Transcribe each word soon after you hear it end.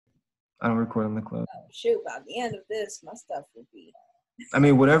I don't record on the cloud. Oh, shoot, by the end of this, my stuff would be. I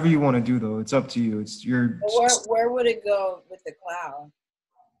mean, whatever you want to do, though, it's up to you. It's your. Where would it go with the cloud?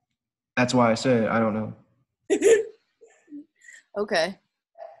 That's why I said I don't know. Okay.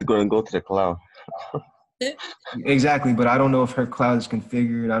 You're going to go to the cloud. Exactly, but I don't know if her cloud is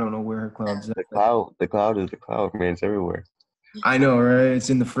configured. I don't know where her cloud's at. The cloud is the cloud, man. It's everywhere. I know, right? It's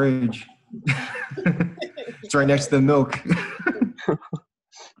in the fridge. It's right next to the milk.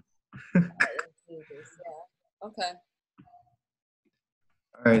 Okay.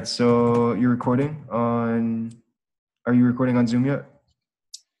 All right, so you're recording on. Are you recording on Zoom yet?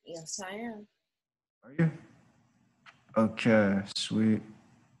 Yes, I am. Are you? Okay, sweet.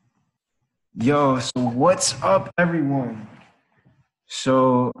 Yo, so what's up, everyone?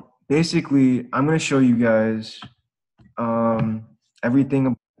 So basically, I'm gonna show you guys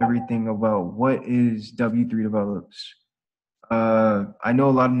everything about what is W3Develops. I know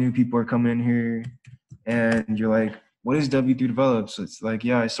a lot of new people are coming in here, and you're like, "What is W3Develops?" It's like,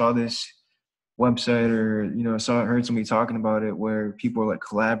 yeah, I saw this website, or heard somebody talking about it, where people are like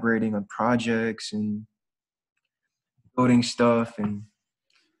collaborating on projects and building stuff, and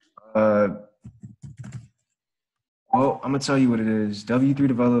well, I'm gonna tell you what it is.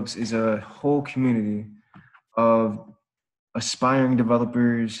 W3Develops is a whole community of aspiring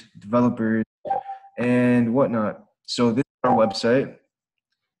developers, and whatnot. So this is our website.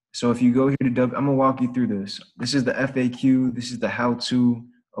 So if you go here to I'm gonna walk you through this. This is the F.A.Q. This is the how-to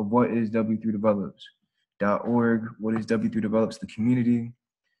of what is w3develops.org. What is W3Develops? The community.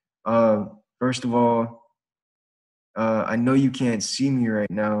 First of all, I know you can't see me right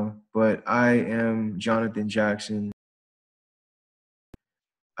now, but I am Jonathan Jackson.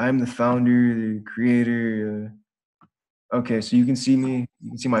 I'm the founder, the creator. Okay, so you can see me.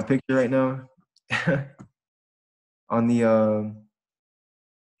 You can see my picture right now on the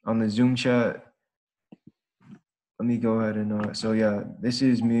Zoom chat. Let me go ahead and so yeah, this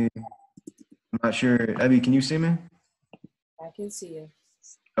is me. I'm not sure. Abby, can you see me? I can see you.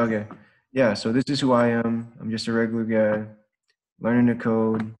 Okay. Yeah, so this is who I am. I'm just a regular guy learning to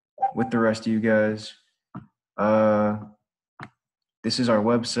code with the rest of you guys. This is our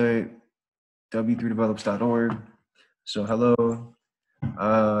website, w3develops.org. So hello.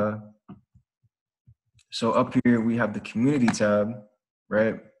 So up here we have the community tab,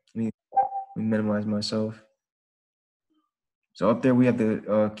 right? Let me minimize myself. So up there we have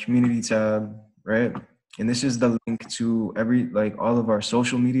the community tab, right? And this is the link to all of our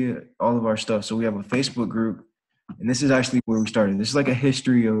social media, all of our stuff. So we have a Facebook group, and this is actually where we started. This is like a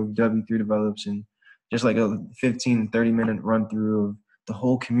history of W3Develops, and just like a 15, 30-minute run through of the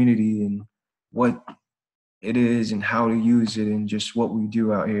whole community and what it is and how to use it and just what we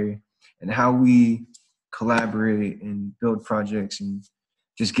do out here and how we collaborate and build projects and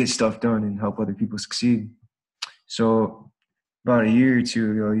just get stuff done and help other people succeed. So about a year or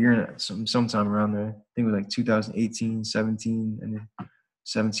two ago, sometime around there, I think it was like 2018, 17, and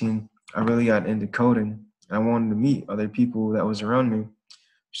 17, I really got into coding. I wanted to meet other people that was around me.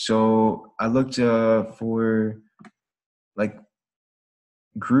 So I looked for like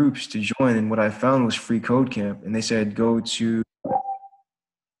groups to join, and what I found was Free Code Camp, and they said go to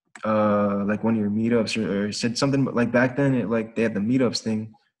like one of your meetups, or said something like back then they had the meetups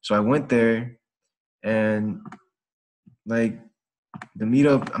thing. So I went there, and like the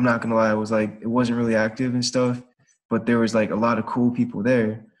meetup, I'm not gonna lie, it wasn't really active and stuff, but there was like a lot of cool people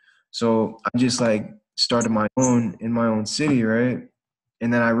there. So I just like started my own in my own city, right?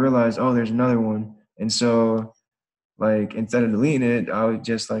 And then I realized, oh, there's another one. And so like instead of deleting it, I was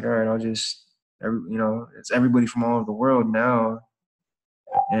just like, all right, it's everybody from all over the world now.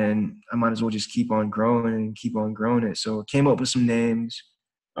 And I might as well just keep on growing it. So came up with some names.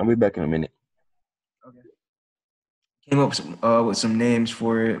 I'll be back in a minute. Okay. Came up with some names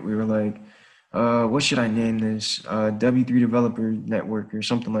for it. We were like, what should I name this? W3 Developer Network or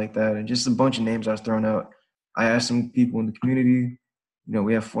something like that. And just a bunch of names I was throwing out. I asked some people in the community.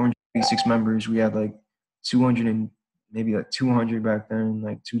 We have 486 members. We had like 200 and maybe like 200 back then,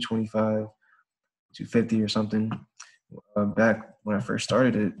 like 225, 250 or something back when I first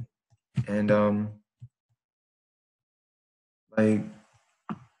started it. And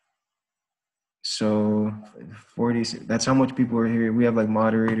so 40, that's how much people are here. We have like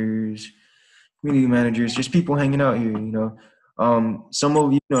moderators, community managers, just people hanging out here, some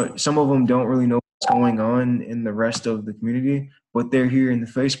of them don't really know what's going on in the rest of the community, but they're here in the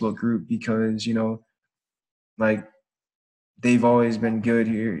Facebook group because, like they've always been good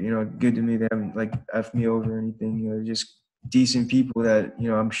here, good to me. They haven't like effed me over or anything, just decent people that,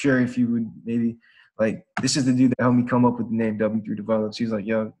 I'm sure if you would maybe like, this is the dude that helped me come up with the name W3Develops. He's like,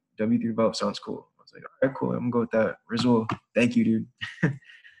 yo, W3Develops sounds cool. I was like, all right, cool. I'm gonna go with that. Rizal, thank you, dude.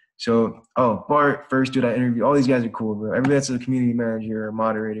 So, Bart, first dude I interviewed. All these guys are cool, bro. Everybody that's a community manager or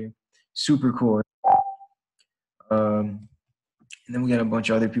moderator, super cool. And then we got a bunch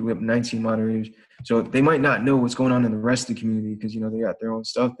of other people. We have 19 moderators. So they might not know what's going on in the rest of the community because, they got their own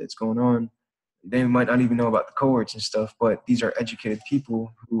stuff that's going on. They might not even know about the cohorts and stuff, but these are educated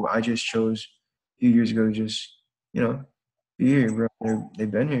people who I just chose a few years ago to just, be here, bro. They've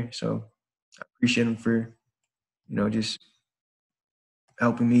been here. So I appreciate them for, just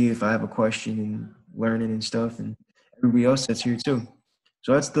helping me if I have a question and learning and stuff, and everybody else that's here too.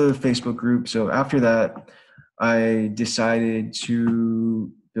 So that's the Facebook group. So after that, I decided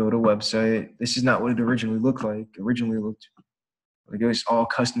to build a website. This is not what it originally looked like. Originally it looked like it was all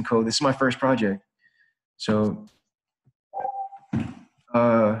custom code. This is my first project. So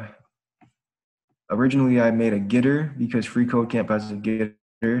originally I made a Gitter because Free Code Camp has a Gitter.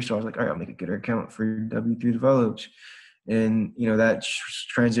 So I was like, all right, I'll make a Gitter account for W3Develops. And, that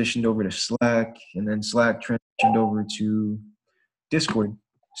transitioned over to Slack, and then Slack transitioned over to Discord.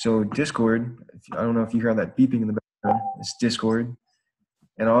 So Discord, I don't know if you hear that beeping in the background, it's Discord.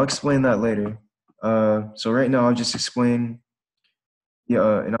 And I'll explain that later. So right now I'll just explain,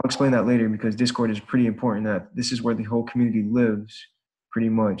 and I'll explain that later because Discord is pretty important. That this is where the whole community lives, pretty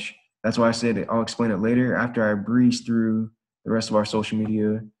much. That's why I said I'll explain it later after I breeze through the rest of our social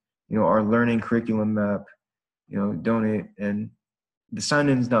media, our learning curriculum map, donate. And the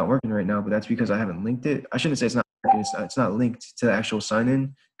sign-in is not working right now, but that's because I haven't linked it. I shouldn't say it's not working. It's not linked to the actual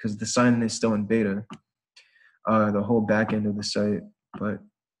sign-in because the sign-in is still in beta, the whole back end of the site. But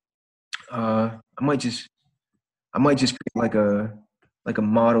I might just create like a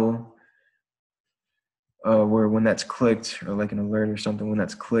model where when that's clicked, or like an alert or something, when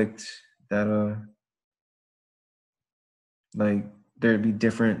that's clicked, that like there'd be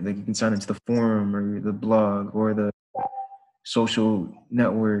different, like you can sign into the forum or the blog or the social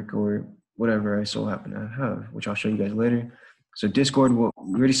network or whatever I so happen to have, which I'll show you guys later. So Discord, we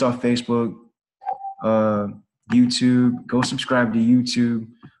already saw Facebook, YouTube. Go subscribe to YouTube.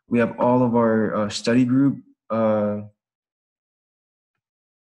 We have all of our study group videos.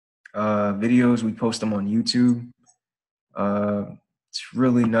 We post them on YouTube. It's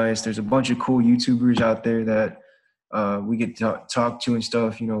really nice. There's a bunch of cool YouTubers out there that we get to talk to and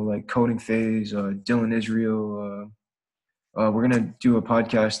stuff, like Coding Phase, Dylan Israel. We're going to do a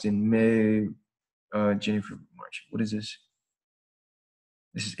podcast in May, January, March. What is this?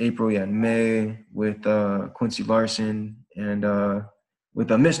 This is April, yeah, May with Quincy Larson and with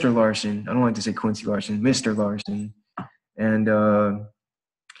Mr. Larson. I don't like to say Quincy Larson, Mr. Larson. And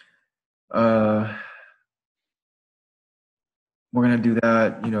we're going to do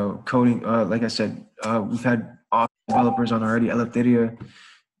that, coding. Like I said, we've had awesome developers on already. Eleftheria,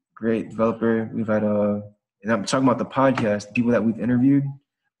 great developer. We've had, and I'm talking about the podcast, the people that we've interviewed.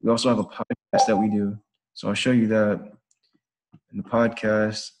 We also have a podcast that we do. So I'll show you that in the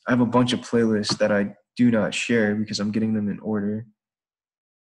podcast. I have a bunch of playlists that I do not share because I'm getting them in order.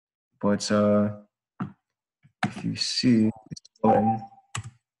 But if you see, it's loading.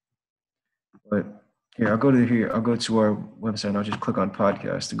 But here, I'll go to our website and I'll just click on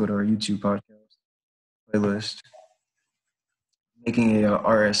podcast to go to our YouTube podcast playlist. Making a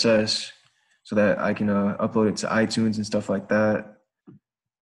RSS so that I can upload it to iTunes and stuff like that.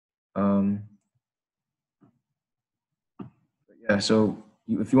 Yeah, so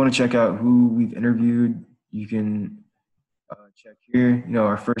if you want to check out who we've interviewed, you can check here.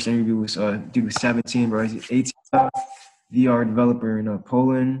 Our first interview was dude was 17, bro. He's 18 now, VR developer in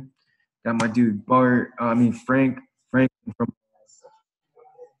Poland. Got my dude Bart. Franklin from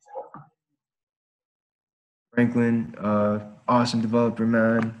Franklin. Awesome developer,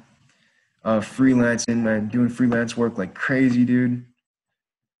 man. Freelancing, man, doing freelance work like crazy, dude.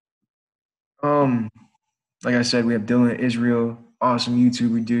 Like I said, we have Dylan Israel, awesome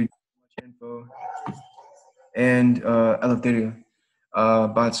YouTuber, dude. Much info. And Eleftheria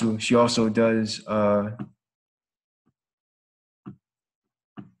Batsu. She also does.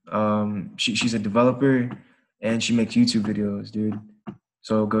 She's a developer and she makes YouTube videos, dude.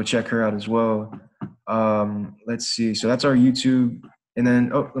 So go check her out as well. Let's see. So that's our YouTube. And then,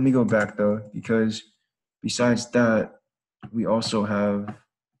 let me go back though, because besides that, we also have,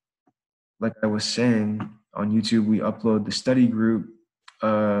 like I was saying, on YouTube, we upload the study group. We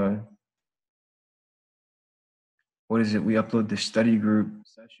upload the study group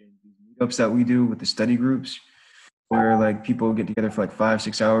sessions, meetups that we do with the study groups, where like people get together for like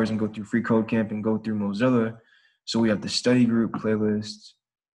 5-6 hours and go through Free Code Camp and go through Mozilla. So we have the study group playlists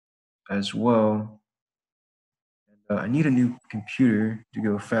as well. I need a new computer to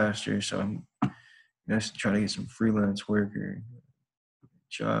go faster, so I'm gonna try to get some freelance work or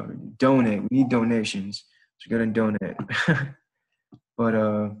job. Donate. We need donations. So go and donate. But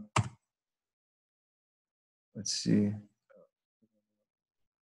let's see.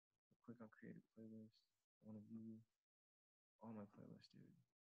 Click on create a playlist. I want to view all my playlists, dude.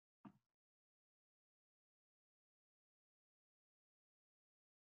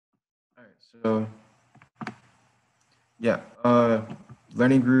 All right, so yeah,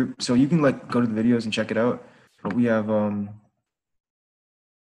 learning group. So you can like go to the videos and check it out. But we have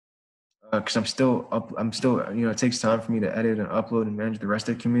because I'm still it takes time for me to edit and upload and manage the rest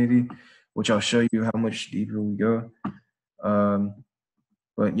of the community, which I'll show you how much deeper we go.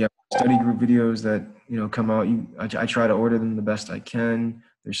 But yeah, study group videos that come out. I try to order them the best I can.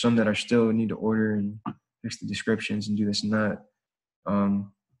 There's some that I still need to order and fix the descriptions and do this and that.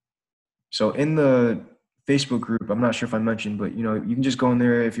 So in the Facebook group, I'm not sure if I mentioned, but you can just go in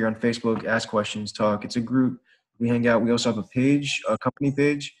there if you're on Facebook, ask questions, talk. It's a group. We hang out. We also have a page, a company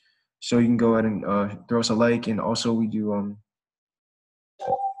page, so you can go ahead and throw us a like. And also we do.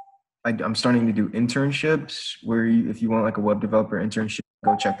 I'm starting to do internships where if you want like a web developer internship,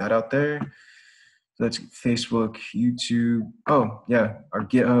 go check that out there. So that's Facebook, YouTube. Oh yeah, our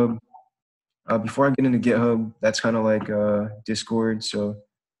GitHub. Before I get into GitHub, that's kind of like Discord. So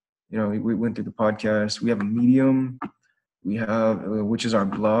we went through the podcast. We have a Medium. We have which is our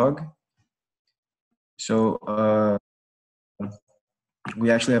blog. So we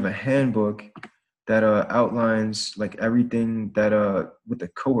actually have a handbook that outlines like everything that with the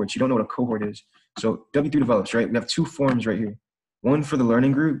cohorts. You don't know what a cohort is. So W3Develops, right? We have two forms right here. One for the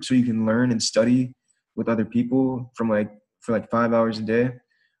learning group, so you can learn and study with other people for like 5 hours a day.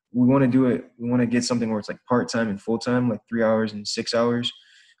 We want to do it. We want to get something where it's like part-time and full-time, like 3 hours and 6 hours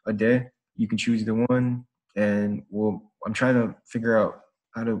a day. You can choose either one. And I'm trying to figure out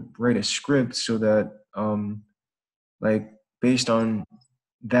how to write a script so that like based on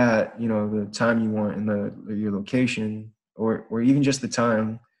that, the time you want and your location or even just the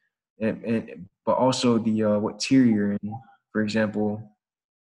time but also the what tier you're in. For example,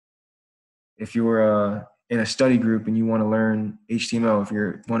 if you're in a study group and you want to learn HTML, if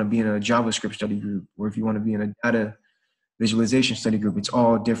you want to be in a JavaScript study group, or if you want to be in a data visualization study group, it's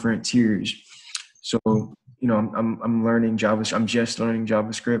all different tiers. So I'm learning JavaScript. I'm just learning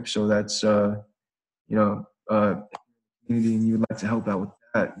JavaScript, so that's community and you would like to help out with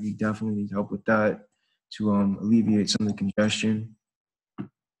that, you definitely need help with that to alleviate some of the congestion.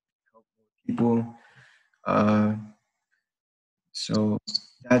 Help people. Uh, so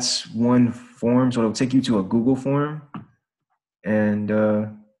that's one form. So it'll take you to a Google form, and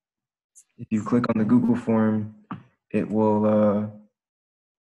if you click on the Google form, it will.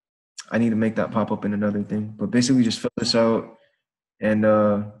 I need to make that pop up in another thing, but basically just fill this out, and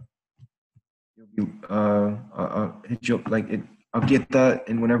you'll be hit you up like it. I'll get that,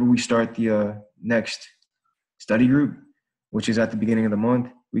 and whenever we start the next study group, which is at the beginning of the month,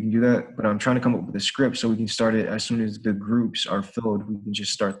 we can do that. But I'm trying to come up with a script so we can start it as soon as the groups are filled. We can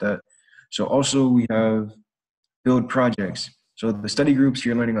just start that. So also we have build projects. So the study groups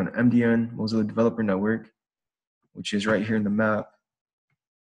you're learning on MDN, Mozilla Developer Network, which is right here in the map.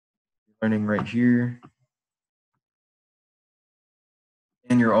 You're learning right here.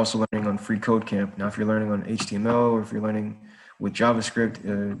 And you're also learning on Free Code Camp. Now, if you're learning on HTML or if you're learning with JavaScript,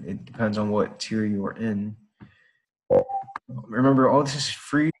 it depends on what tier you are in. Remember, all this is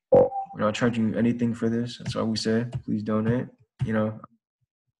free. We're not charging you anything for this. That's all we say. Please donate.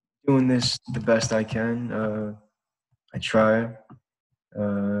 Doing this the best I can. I try.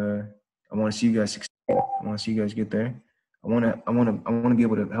 I want to see you guys succeed. I want to see you guys get there. I want to be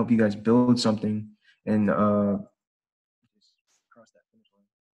able to help you guys build something and cross that finish line.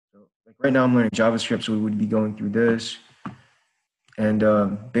 So, like right now, I'm learning JavaScript, so we would be going through this. And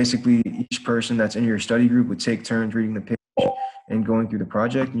basically, each person that's in your study group would take turns reading the page and going through the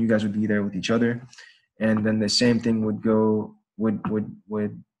project, and you guys would be there with each other. And then the same thing would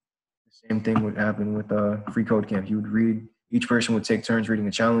happen with Free Code Camp. You would read, each person would take turns reading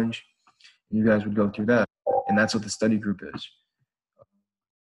a challenge, and you guys would go through that. And that's what the study group is.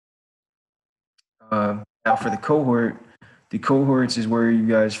 Now for the cohorts is where you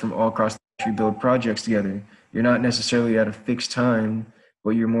guys from all across the country build projects together. You're not necessarily at a fixed time, but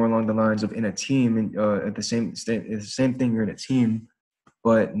you're more along the lines of in a team, and at the same thing. You're in a team,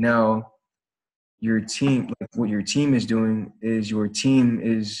 but now your team, like what your team is doing is your team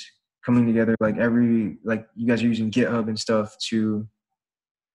is coming together. Like you guys are using GitHub and stuff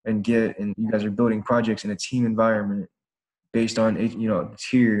and you guys are building projects in a team environment based on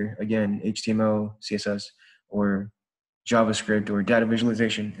tier, again, HTML, CSS, or JavaScript or data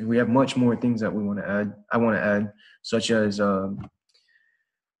visualization. And we have much more things that we want to add. I want to add, such as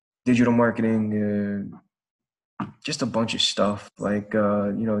digital marketing, just a bunch of stuff like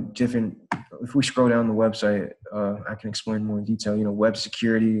different. If we scroll down the website, I can explain more in detail. Web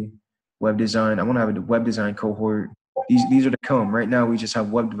security, web design. I want to have a web design cohort. These are to come. Right now, we just have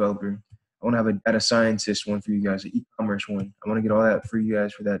web developer. I want to have a data scientist one for you guys, an e-commerce one. I want to get all that for you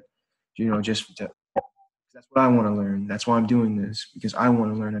guys for that. That's what I want to learn. That's why I'm doing this, because I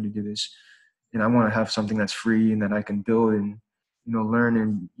want to learn how to do this, and I want to have something that's free and that I can build and learn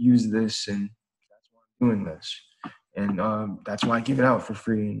and use this, and that's why I'm doing this, and that's why I give it out for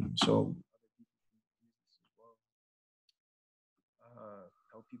free, and so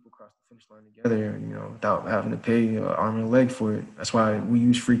help people cross the finish line together, without having to pay arm and a leg for it. That's why we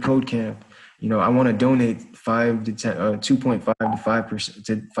use free code camp. I want to donate 5 to 10, 2.5 to 5%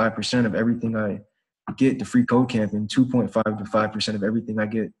 to 5% of everything I get to free code camp, and 2.5 to 5% of everything I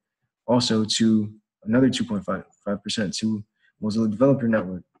get also to another 2.5% to Mozilla Developer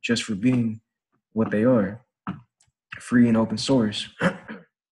Network, just for being what they are, free and open source.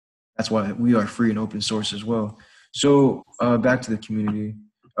 That's why we are free and open source as well. So back to the community.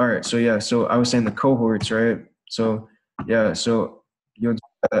 All right. So yeah. So I was saying the cohorts, right? So yeah. So you'll do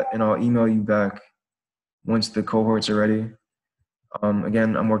that, and I'll email you back once the cohorts are ready.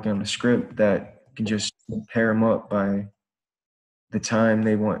 Again, I'm working on a script that can just pair them up by the time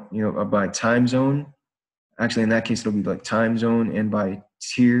they want, by time zone. Actually, in that case, it'll be like time zone and by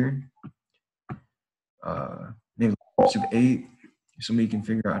tier. Maybe groups of 8. Somebody can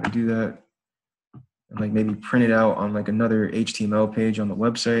figure out how to do that, and like maybe print it out on like another HTML page on the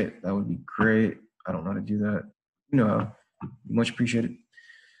website. That would be great. I don't know how to do that. How. Much appreciated.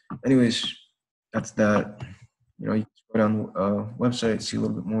 Anyways, that's that. You can go down the website, see a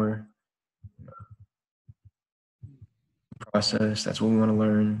little bit more process. That's what we want to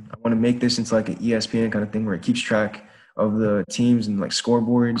learn. I want to make this into like an ESPN kind of thing where it keeps track of the teams and like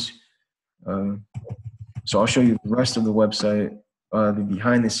scoreboards. So I'll show you the rest of the website, the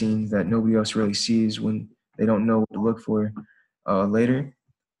behind the scenes that nobody else really sees when they don't know what to look for later.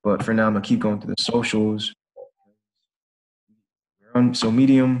 But for now, I'm gonna keep going through the socials. So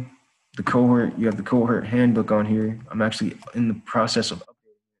Medium, the cohort, you have the cohort handbook on here. I'm actually in the process of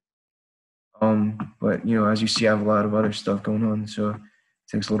but as you see, I have a lot of other stuff going on, so it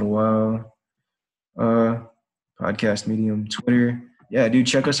takes a little while. Podcast Medium, Twitter. Yeah, dude,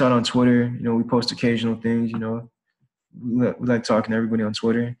 check us out on Twitter. We post occasional things, we like talking to everybody on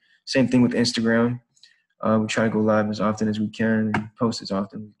Twitter. Same thing with Instagram. We try to go live as often as we can and post as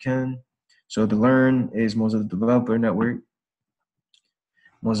often as we can. So the Learn is Mozilla Developer Network.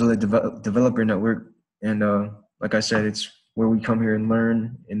 Developer Network. And like I said, it's where we come here and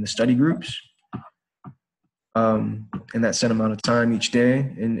learn in the study groups. In that set amount of time each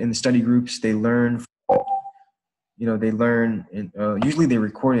day. In the study groups, they learn, they learn, and usually they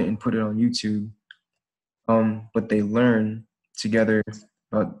record it and put it on YouTube. But they learn together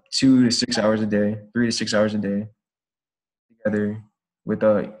about 2 to 6 hours a day, 3 to 6 hours a day together, with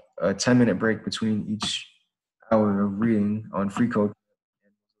a 10-minute break between each hour of reading on Free Code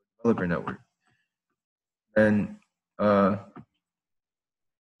and Developer Network. And so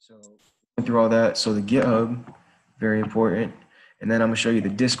going through all that. So the GitHub, very important. And then I'm gonna show you the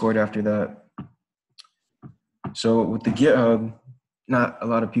Discord after that. So with the GitHub, not a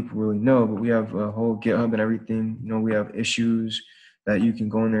lot of people really know, but we have a whole GitHub and everything. We have issues that you can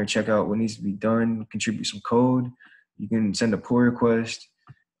go in there and check out what needs to be done, contribute some code. You can send a pull request.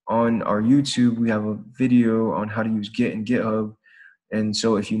 On our YouTube, we have a video on how to use Git and GitHub. And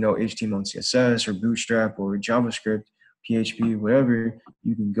so if you know HTML and CSS or Bootstrap or JavaScript, PHP, whatever,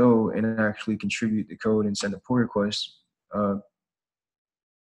 you can go and actually contribute the code and send a pull request.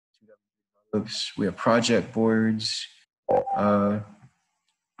 We have project boards.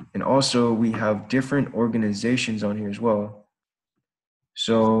 And also we have different organizations on here as well.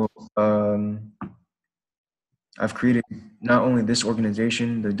 So I've created not only this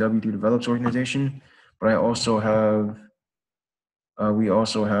organization, the w3Develops organization, but I also have, we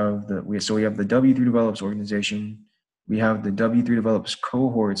have the w3Develops organization. We have the w3Develops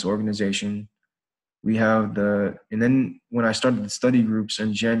cohorts organization. We have and then when I started the study groups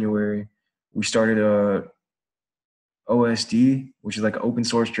in January, we started a OSD, which is like an open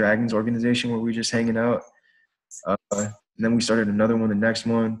source dragons organization where we're just hanging out. And then we started another one the next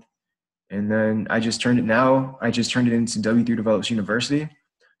month. And then I just turned it into W3Develops University.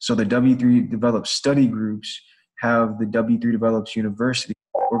 So the W3Develops study groups have the W3Develops University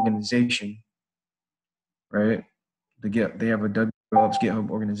organization, right? They have a W3Develops GitHub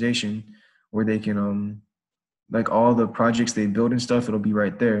organization where they can like all the projects they build and stuff, it'll be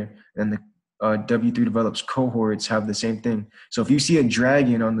right there. And the W3Develops cohorts have the same thing. So if you see a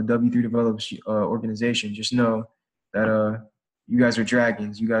dragon on the W3Develops organization, just know that you guys are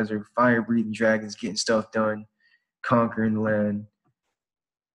dragons. You guys are fire-breathing dragons getting stuff done, conquering the land.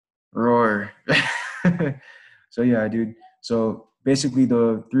 Roar. So yeah, dude. So basically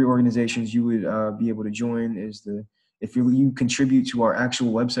the 3 organizations you would be able to join is if you contribute to our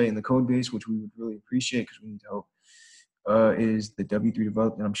actual website and the code base, which we would really appreciate because we need help, is the W3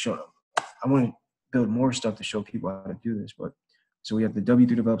 Develop. And I want to build more stuff to show people how to do this. But so we have the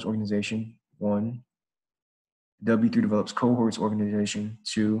W3Develops organization, 1, W3Develops cohorts organization,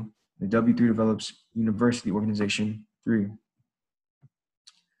 2, the W3Develops university organization, 3.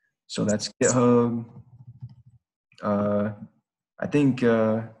 So that's GitHub. I think,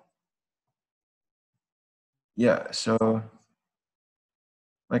 yeah, so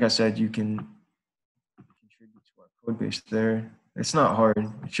like I said, you can contribute to our code base there. It's not hard,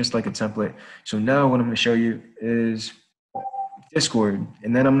 it's just like a template. So now what I'm gonna show you is Discord,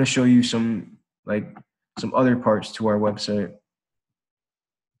 and then I'm gonna show you some other parts to our website. I'm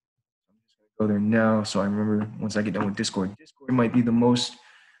just gonna go there now so I remember once I get done with Discord. Discord might be the most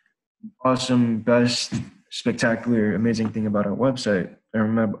awesome, best, spectacular, amazing thing about our website. I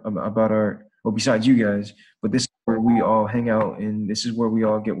remember about well, besides you guys, but this is where we all hang out, and this is where we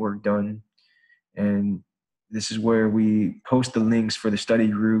all get work done. And this is where we post the links for the study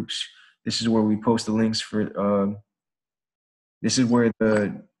groups. This is where we post the links for, this is where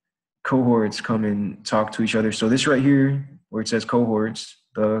the cohorts come and talk to each other. So this right here, where it says cohorts,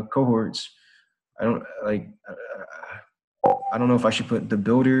 the cohorts, I don't know if I should put the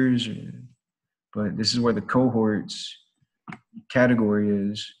builders, but this is where the cohorts category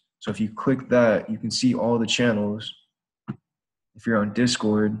is. So if you click that, you can see all the channels. If you're on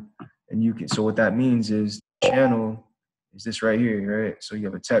Discord, and you can, so what that means is channel is this right here, right? So you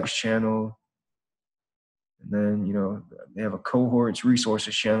have a text channel, and then, you know, they have a cohorts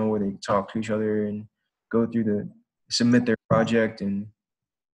resources channel where they talk to each other and go through submit their project, and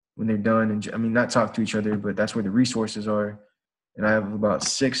when they're done, and I mean, not talk to each other, but that's where the resources are. And I have about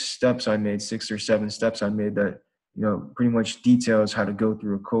 6 steps I made, 6 or 7 steps I made that, you know, pretty much details how to go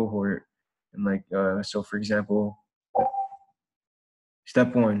through a cohort. And so for example,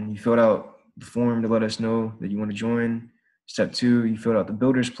 step 1, you filled out the form to let us know that you want to join. Step 2, you filled out the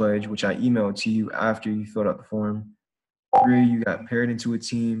builder's pledge, which I emailed to you after you filled out the form. 3, you got paired into a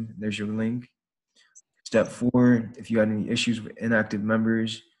team. There's your link. Step 4, if you had any issues with inactive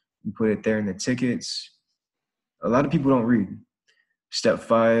members, you put it there in the tickets. A lot of people don't read. Step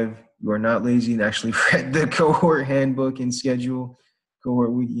 5, you are not lazy and actually read the cohort handbook and schedule,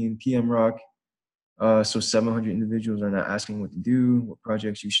 cohort wiki and PM Rock. So 700 individuals are not asking what to do, what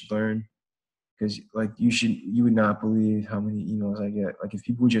projects you should learn. Because you would not believe how many emails I get. Like if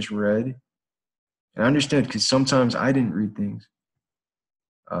people just read, and I understood because sometimes I didn't read things.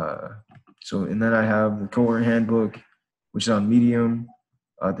 And then I have the cohort handbook, which is on Medium,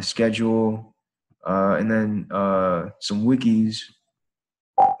 the schedule, and then some wikis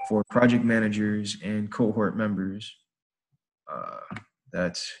for project managers and cohort members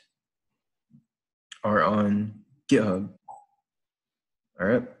that are on GitHub. All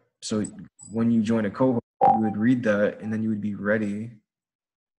right. So when you join a cohort, you would read that, and then you would be ready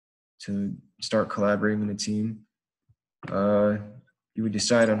to start collaborating in a team. You would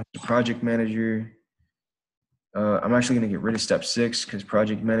decide on the project manager. I'm actually going to get rid of step 6 because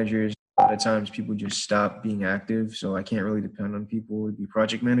project managers, a lot of times people just stop being active. So I can't really depend on people to be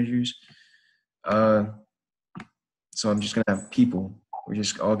project managers. So I'm just going to have people. We're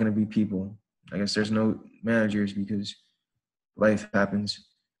just all going to be people. I guess there's no managers because life happens.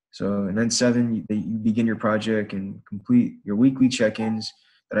 So, and then 7, you begin your project and complete your weekly check-ins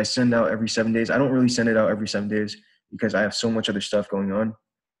that I send out every 7 days. I don't really send it out every 7 days because I have so much other stuff going on.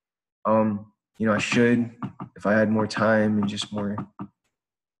 You know, I should, if I had more time and just more,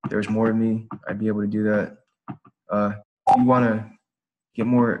 there was more of me, I'd be able to do that. If you want to get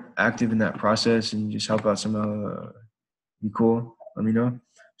more active in that process and just help out somehow, be cool, let me know.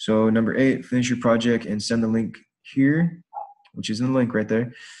 So number 8, finish your project and send the link here, which is in the link right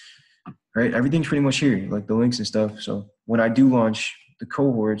there. Right, everything's pretty much here, like the links and stuff. So when I do launch the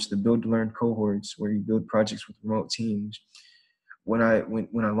cohorts, the build to learn cohorts, where you build projects with remote teams, when I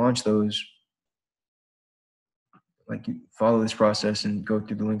launch those, like you follow this process and go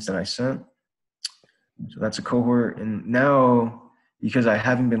through the links that I sent. So that's a cohort. And now, because I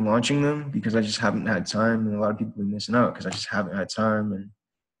haven't been launching them, because I just haven't had time, and a lot of people have been missing out because I just haven't had time. And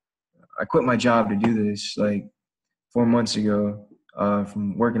I quit my job to do this like 4 months ago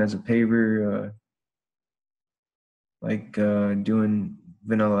from working as a paver. like doing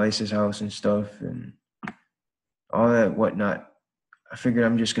Vanilla Ice's house and stuff and all that whatnot. I figured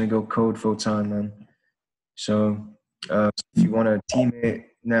I'm just gonna go code full time, man. So if you want a teammate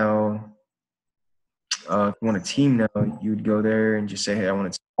now, if you want a team now, you would go there and just say, "Hey, I want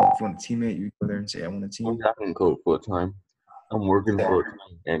a." If you want a teammate, you would go there and say, "I want a I'm team." not gonna code full time. I'm working full time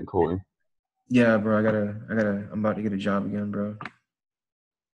and coding. Yeah, bro. I'm about to get a job again, bro.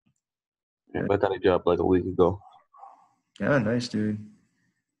 Yeah, I got a job like a week ago. Yeah, nice, dude.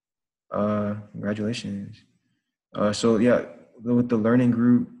 Congratulations. So yeah, with the learning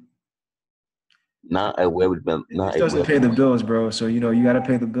group, Not a web develop, this not a doesn't web. pay the bills, bro. So you got to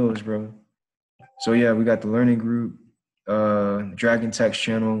pay the bills, bro. So yeah, we got the learning group, Dragon Text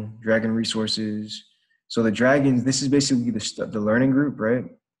channel, Dragon Resources. So the Dragons, this is basically the learning group, right?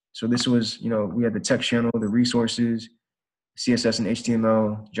 So this was, we had the text channel, the resources, CSS and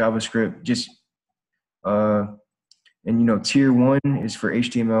HTML, JavaScript, just uh, and tier 1 is for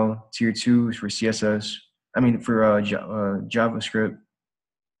HTML, tier 2 is for CSS. I mean for JavaScript.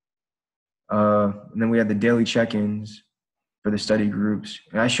 And then we had the daily check-ins for the study groups.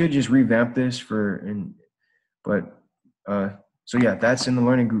 And I should just revamp this but so yeah, that's in the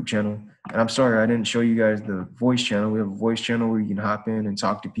learning group channel. And I'm sorry I didn't show you guys the voice channel. We have a voice channel where you can hop in and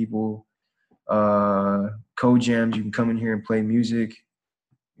talk to people. Code jams, you can come in here and play music.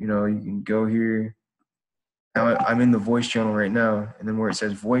 You can go here. Now I'm in the voice channel right now, and then where it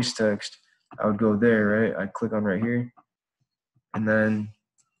says voice text, I would go there, right? I click on right here, and then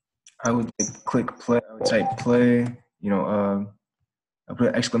I would click play. I would type play. I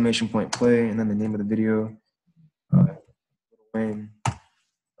put exclamation point play, and then the name of the video. Wayne,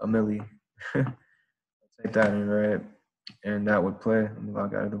 a milli. Type that in, right? And that would play. Let me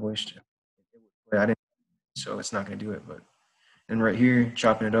log out of the voice chat. I didn't, so it's not going to do it. But and right here,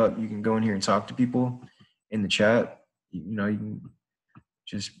 chopping it up, you can go in here and talk to people in the chat. You can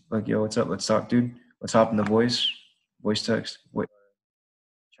just like, yo, what's up? Let's talk, dude. Let's hop in the voice text. Wait,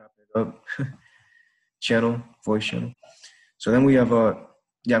 chop it up. Channel, voice channel. So then we have I'm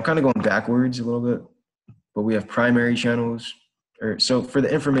kind of going backwards a little bit, but we have primary channels. So for the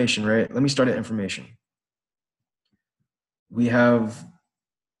information, right? Let me start at information. We have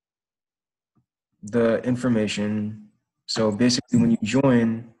the information. So basically when you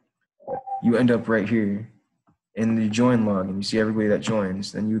join, you end up right here in the join log and you see everybody that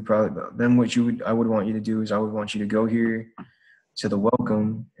joins. Then I would want you to do is I would want you to go here to the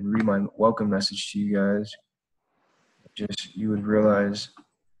welcome and read my welcome message to you guys. You would realize,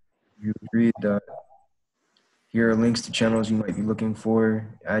 you would read that here are links to channels you might be looking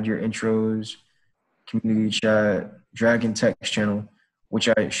for, add your intros, community chat, Dragon Text channel, which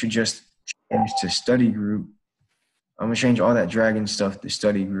I should just change to study group. I'm gonna change all that Dragon stuff to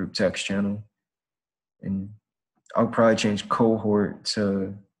study group text channel. And I'll probably change cohort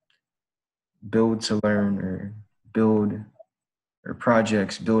to build to learn or build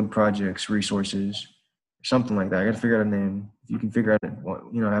build projects, resources, or something like that. I gotta figure out a name. If you can figure out,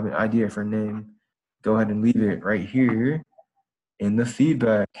 have an idea for a name, go ahead and leave it right here in the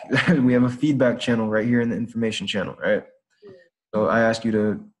feedback. We have a feedback channel right here in the information channel, right? So I ask you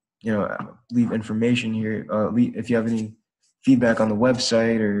to, leave information here. If you have any feedback on the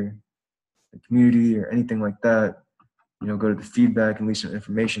website or the community or anything like that, go to the feedback and leave some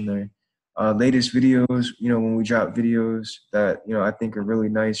information there. Latest videos, when we drop videos that, I think are really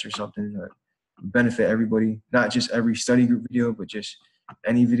nice or something that benefit everybody, not just every study group video, but just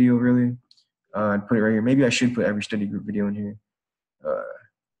any video really. I'd put it right here. Maybe I should put every study group video in here.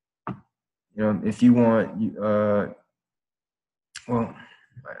 If you want, well,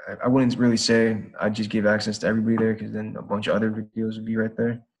 I wouldn't really say I'd just give access to everybody there because then a bunch of other videos would be right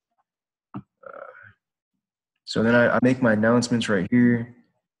there. So then I make my announcements right here.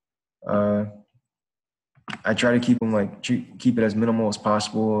 I try to keep them keep it as minimal as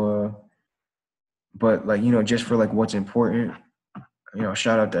possible. But just for what's important,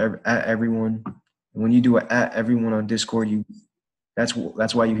 shout out to at everyone. When you do a at everyone on Discord, that's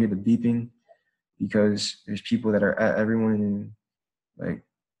why you hear the beeping, because there's people that are at everyone and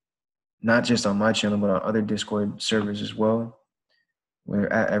not just on my channel, but on other Discord servers as well.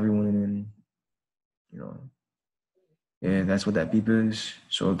 Where at everyone and yeah, that's what that beep is.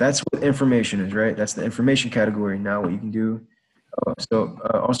 So that's what information is, right? That's the information category. Now what you can do.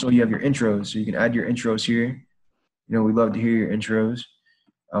 Also you have your intros. So you can add your intros here. We love to hear your intros.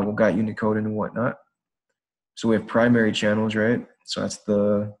 We'll got Unicode and whatnot. So we have primary channels, right? So that's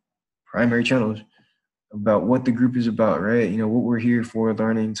the primary channels about what the group is about, right? What we're here for,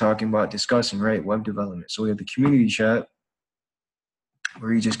 learning, talking about, discussing, right? Web development. So we have the community chat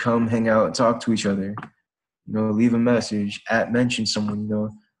where you just come hang out and talk to each other. leave a message, mention someone,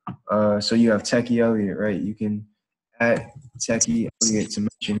 so you have Techie Elliott, right? You can at Techie Elliott to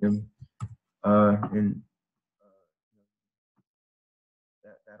mention him, and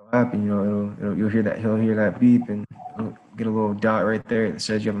that'll happen. You'll hear that. He'll hear that beep, and he'll get a little dot right there that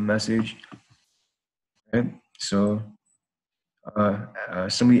says you have a message, right? So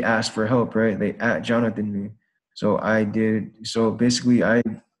somebody asked for help, right? They at Jonathan me, so I did. So basically, I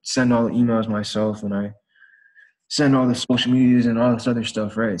send all the emails myself, and I send all the social medias and all this other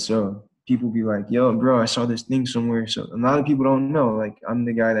stuff, right? So people be like, yo, bro, I saw this thing somewhere. So a lot of people don't know, like, I'm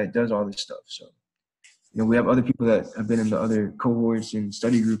the guy that does all this stuff. So, we have other people that have been in the other cohorts and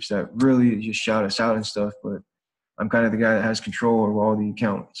study groups that really just shout us out and stuff, but I'm kind of the guy that has control over all the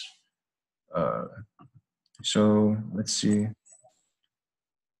accounts. So let's see.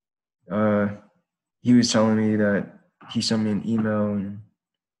 He was telling me that he sent me an email and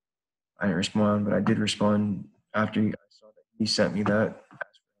I didn't respond, but I did respond after I saw that he sent me that.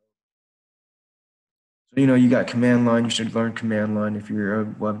 So, you got command line. You should learn command line. If you're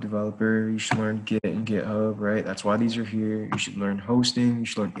a web developer, you should learn Git and GitHub, right? That's why these are here. You should learn hosting. You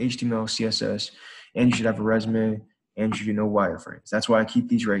should learn HTML, CSS, and you should have a resume, and you should know wireframes. That's why I keep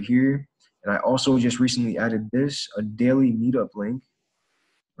these right here. And I also just recently added this, a daily meetup link,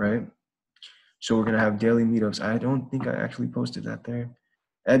 right? So we're going to have daily meetups. I don't think I actually posted that there.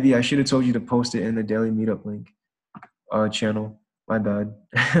 Evie, I should have told you to post it in the daily meetup link channel. My bad.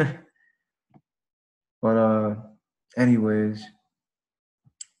 But anyways,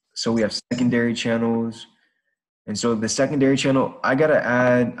 so we have secondary channels. And so the secondary channel, I'm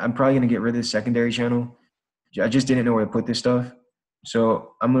probably going to get rid of the secondary channel. I just didn't know where to put this stuff.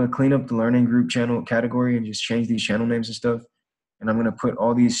 So I'm going to clean up the learning group channel category and just change these channel names and stuff. And I'm going to put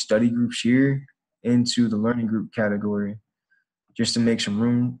all these study groups here into the learning group category just to make some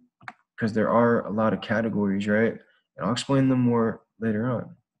room, because there are a lot of categories, right? And I'll explain them more later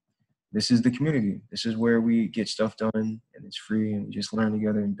on. This is the community. This is where we get stuff done, and it's free, and we just learn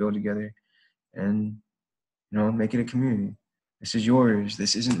together and build together and, make it a community. This is yours.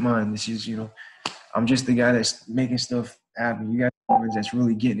 This isn't mine. This is, I'm just the guy that's making stuff happen. You guys are the ones that's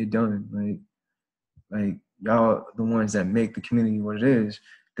really getting it done. Like y'all, the ones that make the community what it is.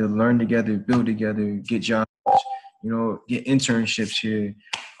 To learn together, build together, get jobs, get internships here.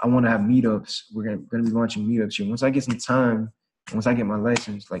 I want to have meetups. We're gonna be launching meetups here. Once I get some time, once I get my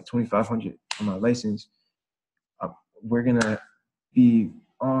license, like 2,500 for my license, we're gonna be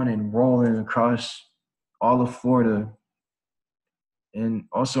on and rolling across all of Florida. And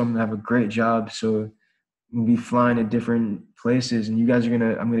also, I'm gonna have a great job, so I'm gonna be flying to different places. And I'm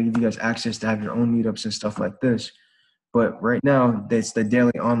gonna give you guys access to have your own meetups and stuff like this. But right now, it's the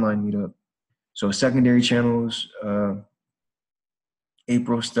daily online meetup. So secondary channels,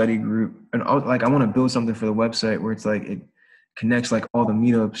 April study group, and I want to build something for the website where it's like it connects like all the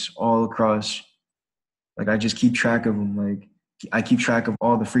meetups all across. Like I just keep track of them. Like I keep track of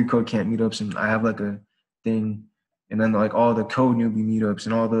all the free code camp meetups, and I have like a thing, and then like all the code newbie meetups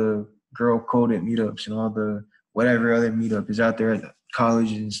and all the girl coded meetups and all the whatever other meetup is out there at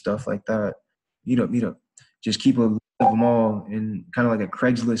colleges and stuff like that. Meetup. Just keep a list of them all, and kind of like a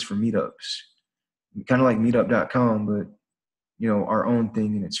Craigslist for meetups, kind of like meetup.com, but our own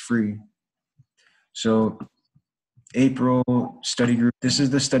thing, and it's free. So April study group. This is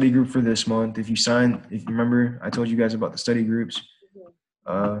the study group for this month. If you remember, I told you guys about the study groups.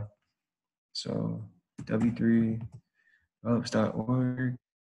 So w3Develops.org. Remember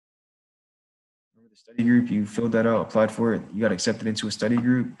the study group, you filled that out, applied for it, you got accepted into a study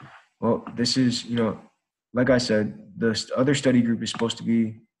group. Well, this is, like I said, the other study group is supposed to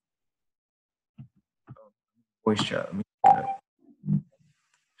be voice chat.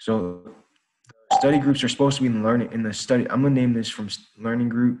 So study groups are supposed to be in the study. I'm gonna name this from learning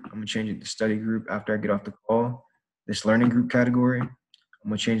group. I'm gonna change it to study group after I get off the call. This learning group category, I'm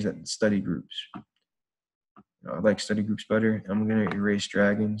gonna change that to study groups. I like study groups better. I'm gonna erase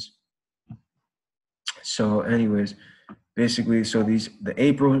dragons. So anyways, basically, so the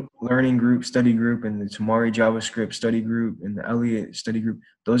April learning group, study group, and the Tamari JavaScript study group, and the Elliott study group,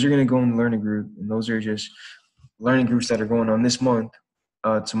 those are gonna go in the learning group, and those are just learning groups that are going on this month.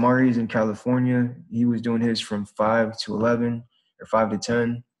 Tamari's in California. He was doing his from 5 to 11 or 5 to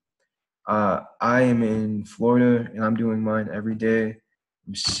 10. I am in Florida, and I'm doing mine every day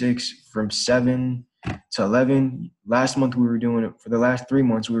from 7 to 11. Last month we were doing it, for the last 3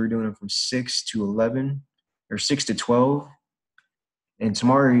 months, we were doing it from 6 to 11 or 6 to 12. And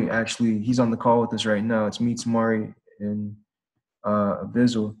Tamari, actually, he's on the call with us right now. It's me, Tamari, and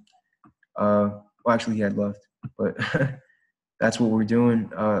Abizel. Well, actually, he had left, but that's what we're doing.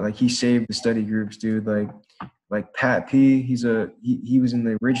 Like he saved the study groups, dude. Like Pat P. He was in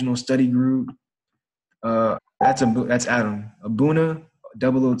the original study group. That's Adam. Abuna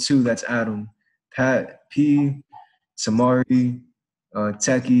 002. That's Adam. Pat P. Samari,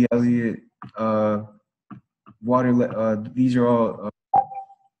 Techie Elliott, uh, these are all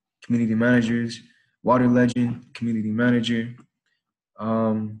community managers. Water Legend, community manager.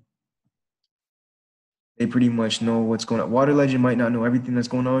 Um, they pretty much know what's going on. Water Legend might not know everything that's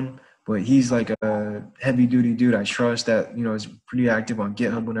going on, but he's like a heavy duty dude I trust that, is pretty active on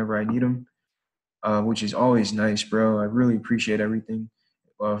GitHub whenever I need him, which is always nice, bro. I really appreciate everything.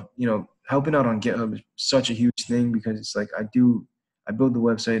 Helping out on GitHub is such a huge thing because it's like I build the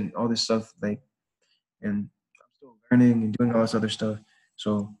website and all this stuff, and I'm still learning and doing all this other stuff.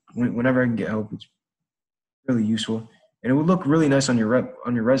 So whenever I can get help, it's really useful, and it would look really nice on your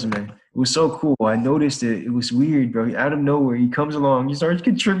resume. It was so cool. I noticed it. It was weird, bro. Out of nowhere, he comes along, he starts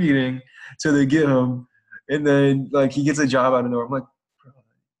contributing to the GitHub, and then like he gets a job out of nowhere. I'm like, bro,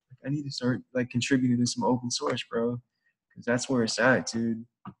 I need to start like contributing to some open source, bro, because that's where it's at, dude.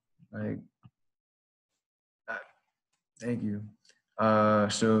 Like, thank you.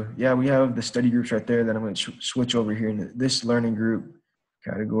 So yeah, we have the study groups right there that I'm going to switch over here in this learning group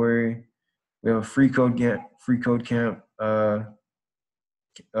category. We have a free code camp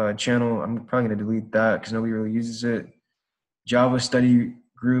channel. I'm probably going to delete that because nobody really uses it. Java study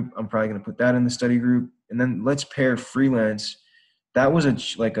group. I'm probably going to put that in the study group. And then let's pair freelance. That was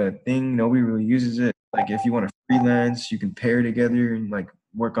like a thing. Nobody really uses it. Like if you want to freelance, you can pair together and like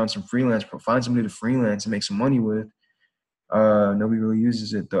work on some freelance. Find somebody to freelance and make some money with. Nobody really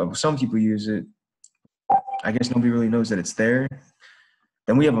uses it though. Some people use it. I guess nobody really knows that it's there.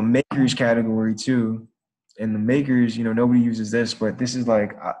 Then we have a makers category too. And the makers, nobody uses this, but this is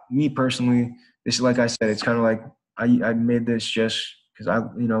like me personally. This is like I said, it's kind of like I made this just because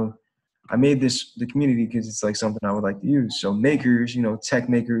I made this the community because it's like something I would like to use. So makers, tech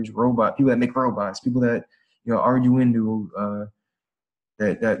makers, people that make robots, people that Arduino,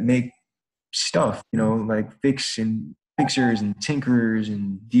 that make stuff, like fixers and tinkerers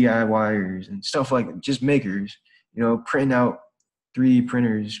and DIYers and stuff like just makers, printing out 3D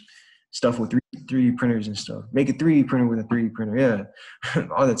printers, stuff with 3D printers and stuff. Make a 3D printer with a 3D printer, yeah,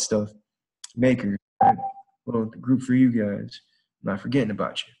 all that stuff. Makers, right? Little group for you guys. I'm not forgetting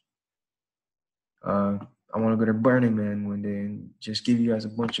about you. I want to go to Burning Man one day and just give you guys a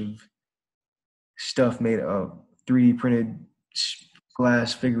bunch of stuff made of 3D printed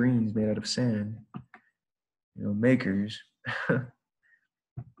glass figurines made out of sand. Makers.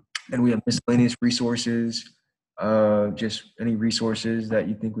 And we have miscellaneous resources, just any resources that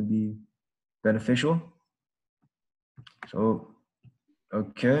you think would be beneficial. So,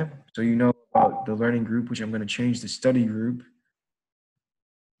 okay. So about the learning group, which I'm going to change the study group.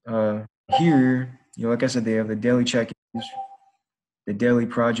 Here, like I said, they have the daily check-ins, the daily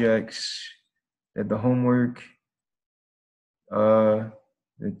projects, they have the homework, the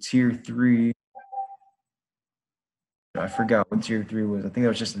tier 3. I forgot what tier 3 was. I think that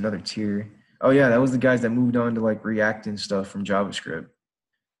was just another tier. Oh yeah, that was the guys that moved on to like React and stuff from JavaScript.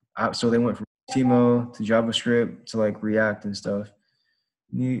 So they went from HTML to JavaScript to like React and stuff.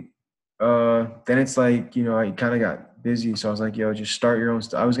 Neat. Then it's like, I kind of got busy. So I was like, yo, just start your own.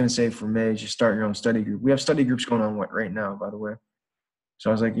 I was going to say for May, just start your own study group. We have study groups going on right now, by the way. So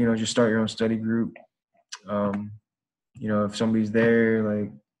I was like, just start your own study group. If somebody's there,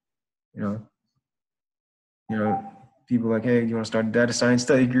 like, people like, hey, you want to start a data science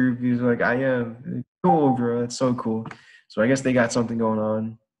study group? He was like, I am. Cool, bro. That's so cool. So I guess they got something going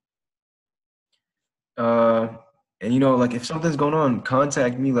on. And like if something's going on,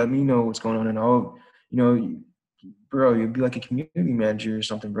 contact me, let me know what's going on, and I'll, bro, you'll be like a community manager or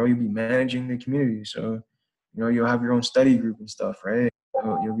something, bro. You'll be managing the community, so you'll have your own study group and stuff, right?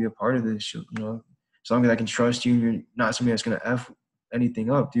 You'll be a part of this, as long as I can trust you and you're not somebody that's gonna f anything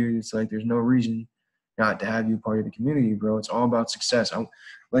up, dude. It's like there's no reason not to have you part of the community, bro. It's all about success.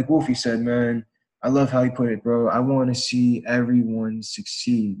 Like Wolfie said, man. I love how he put it, bro. I want to see everyone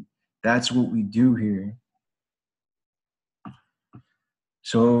succeed. That's what we do here.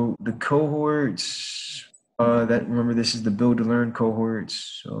 So the cohorts, remember this is the build to learn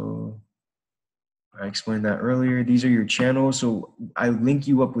cohorts. So I explained that earlier. These are your channels. So I link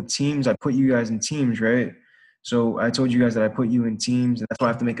you up with teams. I put you guys in teams, right? So I told you guys that I put you in teams, and that's why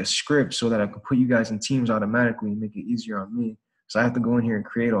I have to make a script so that I can put you guys in teams automatically and make it easier on me. So I have to go in here and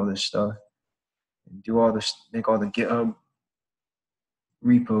create all this stuff and do all this, make all the GitHub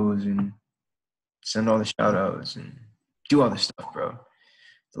repos and send all the shout outs and do all this stuff, bro.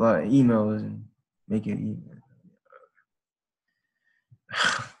 It's a lot of emails and make it easy.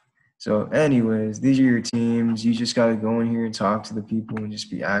 So anyways, these are your teams. You just got to go in here and talk to the people and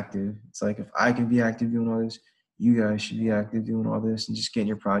just be active. It's like if I can be active doing all this, you guys should be active doing all this and just getting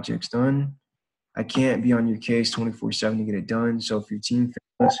your projects done. I can't be on your case 24/7 to get it done. So if your team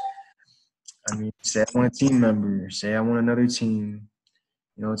fails, I mean, say I want a team member, say I want another team.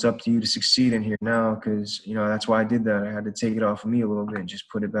 You know, it's up to you to succeed in here now because, you know, that's why I did that. I had to take it off of me a little bit and just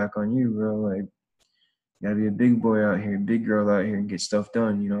put it back on you, bro. Like, you gotta be a big boy out here, big girl out here and get stuff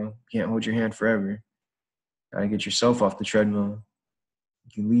done, you know? Can't hold your hand forever. Gotta get yourself off the treadmill.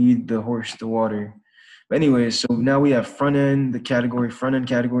 You can lead the horse to water. But anyways, so now we have front end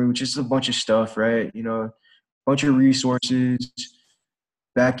category, which is a bunch of stuff, right? You know, a bunch of resources,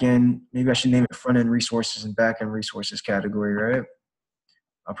 back end, maybe I should name it front end resources and back end resources category, right?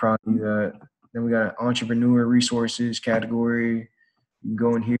 I'll probably do that. Then we got an entrepreneur resources category. You can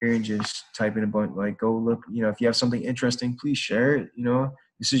go in here and just type in a bunch, like go look, you know, if you have something interesting, please share it. You know,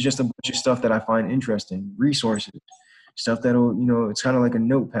 this is just a bunch of stuff that I find interesting, resources, stuff that'll, you know, it's kind of like a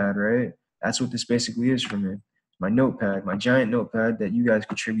notepad, right? That's what this basically is for me. My notepad, my giant notepad that you guys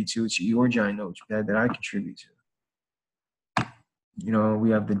contribute to. It's your giant notepad that I contribute to. You know, we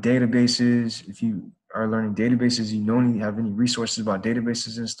have the databases. If you are learning databases, you don't have any resources about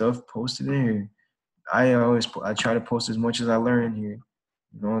databases and stuff, post it in here. I try to post as much as I learn in here,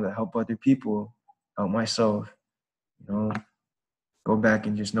 you know, to help other people, help myself, you know, go back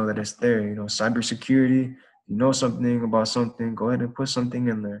and just know that it's there. You know, cybersecurity, you know something about something, go ahead and put something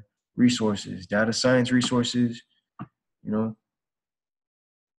in there. Resources, data science resources, you know,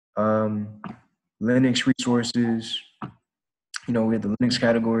 Linux resources, you know, we have the Linux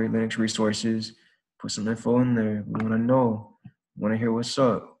category, Linux resources, put some info in there. We want to know, we want to hear what's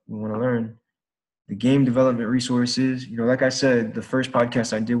up, we want to learn. The game development resources, you know, like I said, the first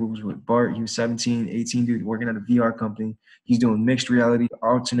podcast I did was with Bart. He was 17, 18 dude working at a VR company. He's doing mixed reality,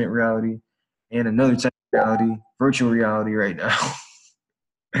 alternate reality, and another type of reality, virtual reality right now.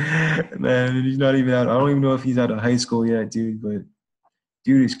 Man, he's not even out. I don't even know if he's out of high school yet, dude, but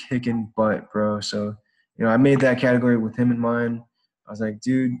dude is kicking butt, bro. So, you know, I made that category with him in mind. I was like,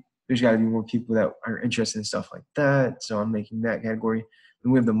 dude, there's got to be more people that are interested in stuff like that. So I'm making that category.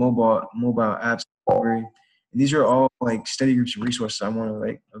 Then we have the mobile apps category. And these are all like study groups and resources I want to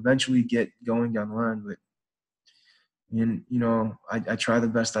like eventually get going down the line. But, and you know, I try the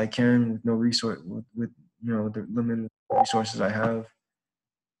best I can with no resource, with you know, the limited resources I have.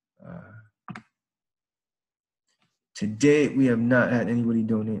 To date, we have not had anybody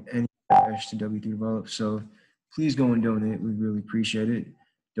donate any cash to w3Develops, so please go and donate. We really appreciate it.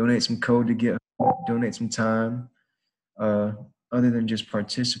 Donate some code to get, donate some time, other than just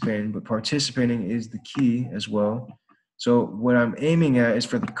participating, but participating is the key as well. So what I'm aiming at is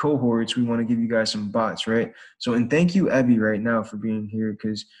for the cohorts, we want to give you guys some bots, right? So, and thank you, Evie, right now for being here,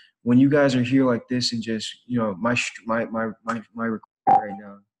 because when you guys are here like this and just, you know, my recorder right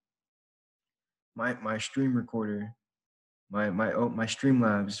now, my stream recorder, my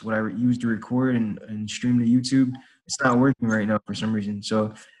Streamlabs, what I use to record and stream to YouTube, it's not working right now for some reason.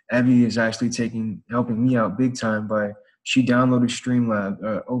 So Evie is actually helping me out big time by she downloaded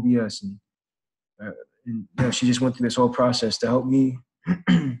Streamlab, OBS, and you know, she just went through this whole process to help me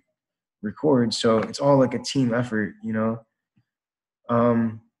record. So it's all like a team effort, you know. I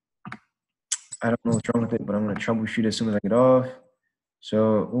don't know what's wrong with it, but I'm gonna troubleshoot as soon as I get off.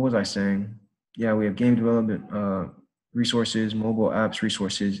 So what was I saying? Yeah, we have game development resources, mobile apps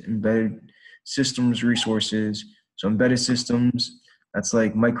resources, embedded systems resources. So embedded systems, that's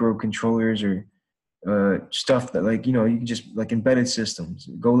like microcontrollers or stuff that like, you know, you can just like embedded systems.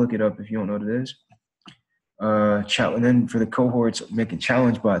 Go look it up if you don't know what it is. And then for the cohorts, making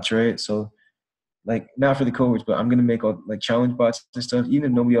challenge bots, right? So like not for the cohorts, but I'm gonna make all like challenge bots and stuff.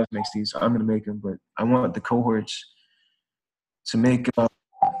 Even if nobody else makes these, I'm gonna make them. But I want the cohorts to make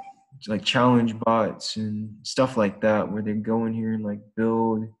like challenge bots and stuff like that, where they go in here and like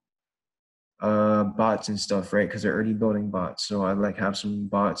build bots and stuff, right? Because they're already building bots. So I like have some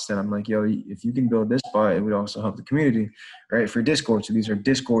bots that I'm like, yo, if you can build this bot, it would also help the community, right? For Discord. So these are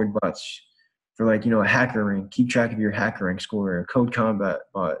Discord bots for like, you know, a hacker rank. Keep track of your hacker rank score. A code combat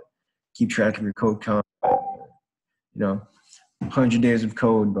bot. Keep track of your code combat. You know, 100 days of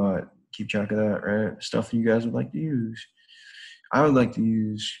code bot. Keep track of that, right? Stuff you guys would like to use. I would like to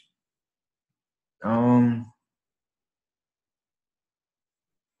use. And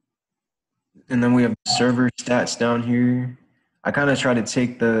then we have server stats down here. I kind of try to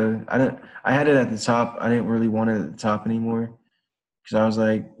take I had it at the top. I didn't really want it at the top anymore because I was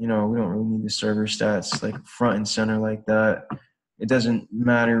like, you know, we don't really need the server stats like front and center like that. It doesn't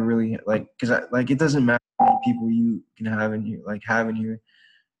matter really, like, because it doesn't matter people you can have in here, like have in here,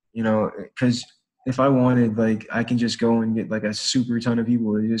 you know, because if I wanted, like, I can just go and get like a super ton of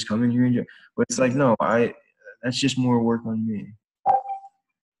people to just come in here and but it's like, no, that's just more work on me.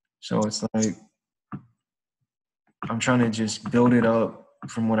 So it's like, I'm trying to just build it up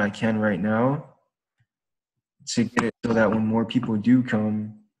from what I can right now to get it so that when more people do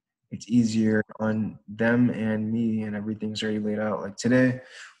come, it's easier on them and me, and everything's already laid out. Like today,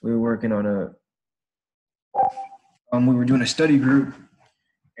 we were working on we were doing a study group,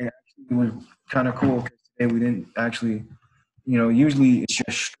 and actually it was kind of cool because today we didn't actually, usually it's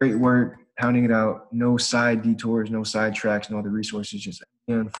just straight work, pounding it out, no side detours, no side tracks, no other resources, just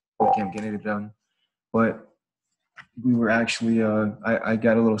camp getting it done. But we were actually, I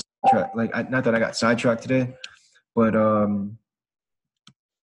got a little sidetracked, like not that I got sidetracked today, but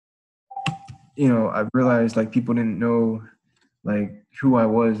I realized like people didn't know like who I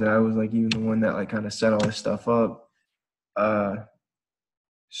was, that I was like even the one that like kind of set all this stuff up.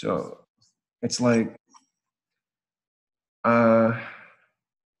 So it's like, uh,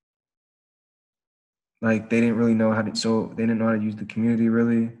 like they didn't really know how to, so they didn't know how to use the community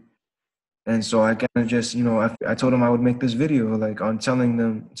really. And so I kind of just, I told them I would make this video, like on telling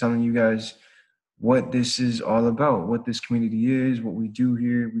you guys what this is all about, what this community is, what we do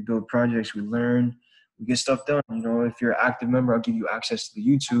here. We build projects, we learn, we get stuff done. If you're an active member, I'll give you access to the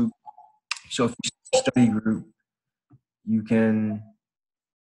YouTube. So if you start a study group, you can,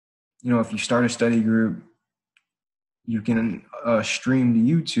 if you start a study group, you can stream to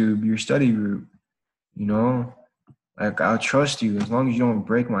YouTube your study group, Like, I'll trust you. As long as you don't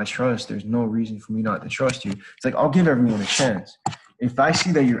break my trust, there's no reason for me not to trust you. It's like, I'll give everyone a chance. If I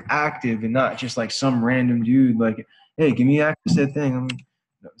see that you're active and not just like some random dude, like, hey, give me access to that thing.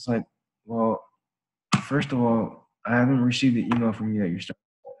 It's like, well, first of all, I haven't received the email from you that you're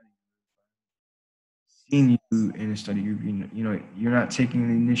seeing you in a study group. You're not taking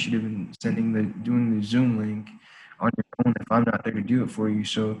the initiative and doing the Zoom link on your phone if I'm not there to do it for you.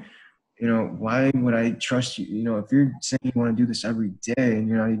 So, why would I trust you? If you're saying you want to do this every day and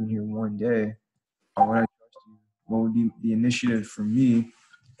you're not even here one day, why would I trust you? What would be the initiative for me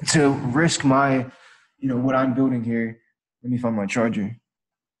to risk my, what I'm building here? Let me find my charger.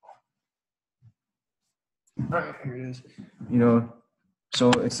 Here it is.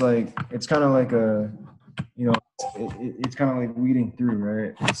 So it's like, it's kind of like it's kind of like weeding through,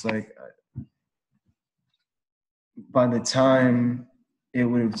 right? It's like, by the time it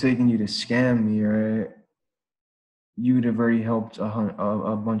would have taken you to scam me, right? You would have already helped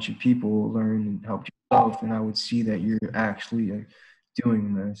a bunch of people learn and helped yourself, and I would see that you're actually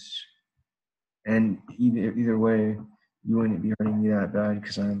doing this. And either way, you wouldn't be hurting me that bad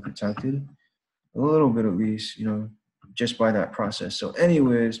because I'm protected a little bit at least, just by that process. So,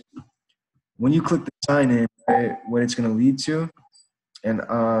 anyways, when you click the sign in, right, what it's gonna lead to, and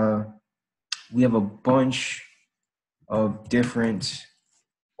we have a bunch of different,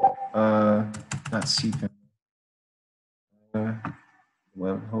 not CPAN,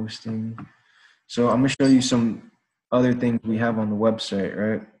 web hosting. So I'm gonna show you some other things we have on the website,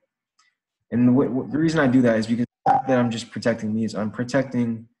 right? And the reason I do that is because not that I'm just protecting me, is I'm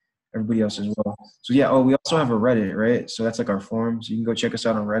protecting everybody else as well. So yeah, we also have a Reddit, right? So that's like our forum. So you can go check us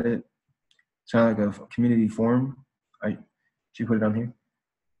out on Reddit. It's kind of like a community forum. I should put it on here.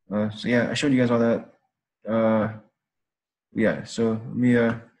 So yeah, I showed you guys all that. Yeah, so let me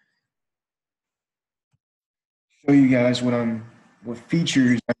show you guys what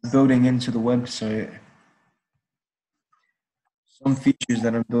features I'm building into the website. Some features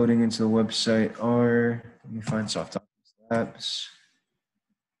that I'm building into the website are, let me find soft apps.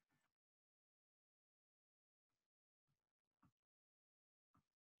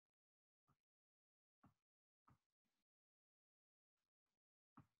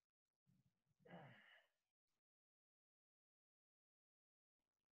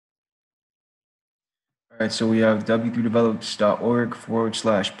 All right, so we have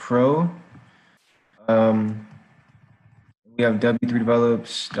w3develops.org/pro. We have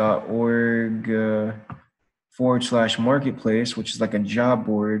w3develops.org/marketplace, which is like a job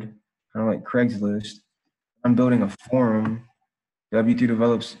board, kind of like Craigslist. I'm building a forum,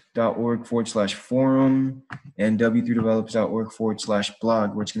 w3develops.org/forum, and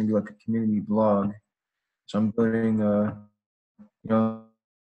w3develops.org/blog, where it's going to be like a community blog. So I'm building,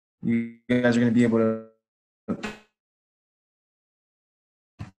 you guys are going to be able to,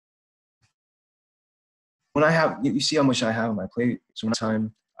 when I have, you see how much I have on my plate. So one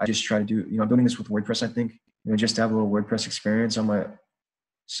time I just try to do, I'm building this with WordPress, I think, just to have a little WordPress experience on my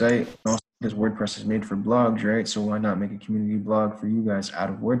site. And also because WordPress is made for blogs, right? So why not make a community blog for you guys out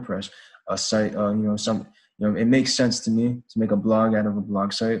of WordPress, a site, it makes sense to me to make a blog out of a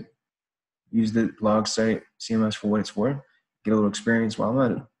blog site. Use the blog site CMS for what it's worth. Get a little experience while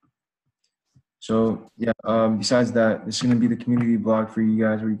I'm at it. So yeah, besides that, this is going to be the community blog for you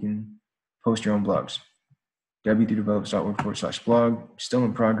guys where you can post your own blogs. w3Develops.org/blog. Still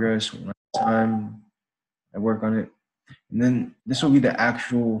in progress. When I have time, I work on it. And then this will be the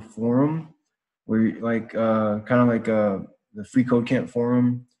actual forum where like kind of like the free code camp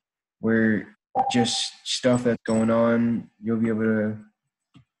forum where just stuff that's going on, you'll be able to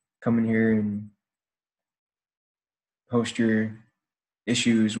come in here and post your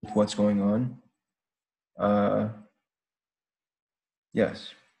issues with what's going on.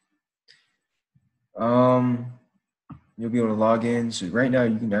 Yes. You'll be able to log in. So right now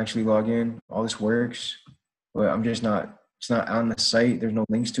you can actually log in. All this works, but I'm just not. It's not on the site. There's no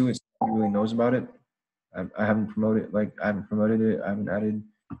links to it. So nobody really knows about it. I haven't promoted. I haven't promoted it. I haven't added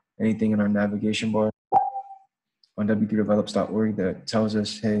anything in our navigation bar on w3Develops.org that tells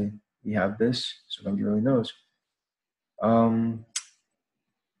us, hey, we have this. So nobody really knows.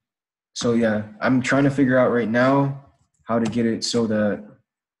 So yeah, I'm trying to figure out right now how to get it so that.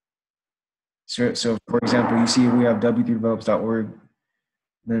 So for example, you see we have w3Develops.org.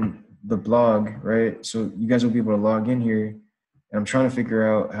 Then the blog, right? So you guys will be able to log in here. And I'm trying to figure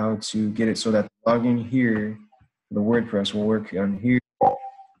out how to get it so that the login here for the WordPress will work on here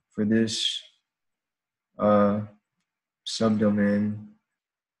for this subdomain.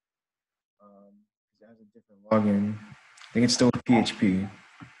 It has a different login. I think it's still with PHP.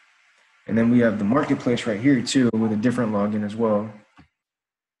 And then we have the marketplace right here too with a different login as well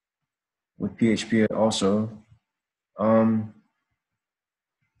with PHP also.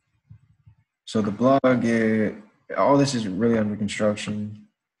 So the blog, all this is really under construction.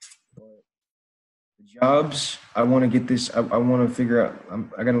 The jobs, I want to get this. I want to figure out.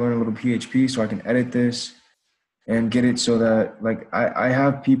 I got to learn a little PHP so I can edit this and get it so that like I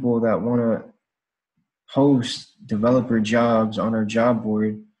have people that want to post developer jobs on our job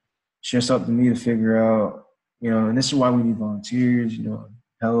board. It's just up to me to figure out, and this is why we need volunteers,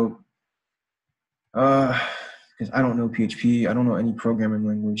 help. Because I don't know PHP. I don't know any programming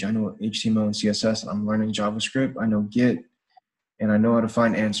language. I know HTML and CSS. I'm learning JavaScript. I know Git, and I know how to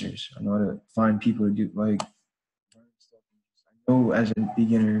find answers. I know how to find people to do like. I know as a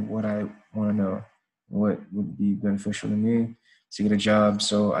beginner what I want to know, what would be beneficial to me to get a job.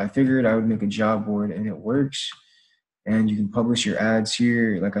 So I figured I would make a job board, and it works. And you can publish your ads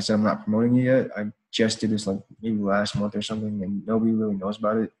here. Like I said, I'm not promoting it yet. I just did this like maybe last month or something, and nobody really knows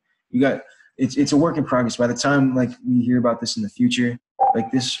about it. It's a work in progress. By the time like we hear about this in the future,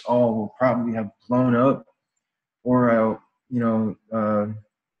 like this all will probably have blown up, or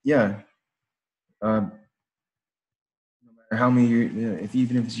yeah. No matter how many years,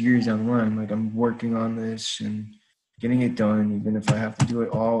 even if it's years down the line, like I'm working on this and getting it done. Even if I have to do it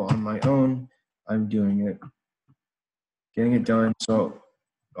all on my own, I'm doing it, getting it done. So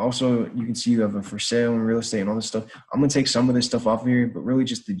also you can see you have a for sale and real estate and all this stuff. I'm gonna take some of this stuff off of here, but really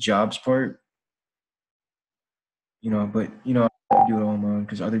just the jobs part. But I do it all on my own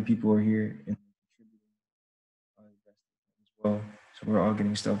because other people are here and as well. So we're all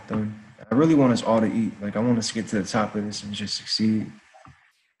getting stuff done. I really want us all to eat. Like I want us to get to the top of this and just succeed.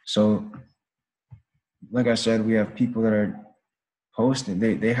 So, like I said, we have people that are posting.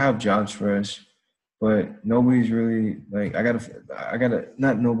 They have jobs for us, but nobody's really like. I gotta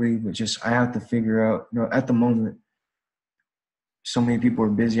not nobody, but just I have to figure out. At the moment, so many people are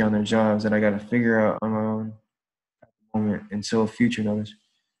busy on their jobs that I gotta figure out on my own at the moment until future notice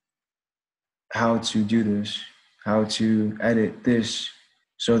how to do this, how to edit this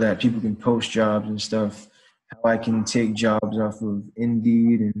so that people can post jobs and stuff, how I can take jobs off of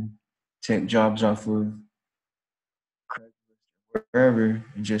Indeed and take jobs off of wherever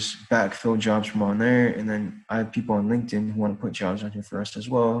and just backfill jobs from on there. And then I have people on LinkedIn who want to put jobs on here for us as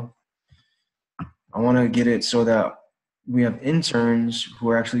well. I want to get it so that we have interns who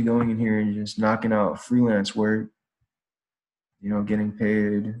are actually going in here and just knocking out freelance work, getting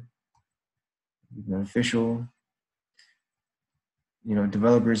paid, beneficial.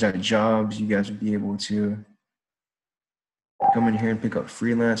 Developers at jobs, you guys would be able to come in here and pick up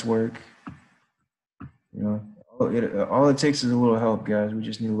freelance work. All it takes is a little help, guys. We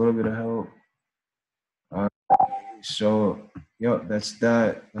just need a little bit of help. So, that's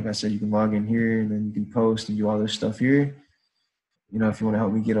that. Like I said, you can log in here and then you can post and do all this stuff here. If you want to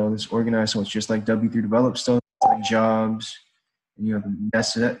help me get all this organized, so it's just like w3Develop stuff, like jobs, and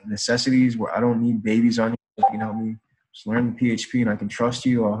the necessities where I don't need babies on you. If you can help me just learn the PHP and I can trust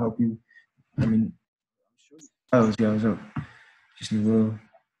you, I'll help you. I mean, oh, let's go. Just need a little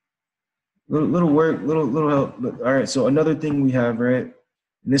Little work, little help. All right. So another thing we have, right?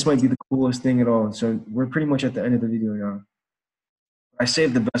 And this might be the coolest thing at all. So we're pretty much at the end of the video now. I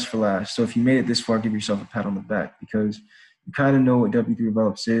saved the best for last. So if you made it this far, give yourself a pat on the back because you kind of know what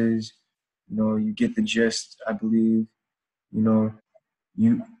W3Develops is. You know, you get the gist, I believe. You know,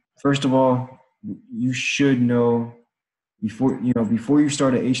 you first of all, you should know before you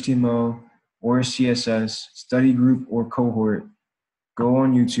start a HTML or a CSS study group or cohort, go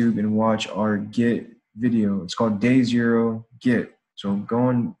on YouTube and watch our Git video. It's called Day Zero Git. So go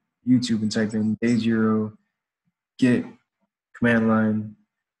on YouTube and type in Day Zero Git command line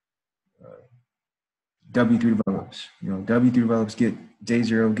W3Develops. You know, W3Develops Git Day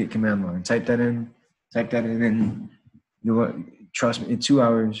Zero Git command line. Type that in, and you'll trust me. In 2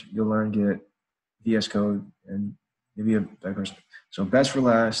 hours, you'll learn Git, VS Code, and you'll be a better person. So best for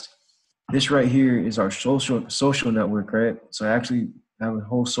last. This right here is our social network, right? So I actually have a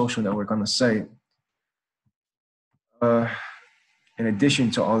whole social network on the site. In addition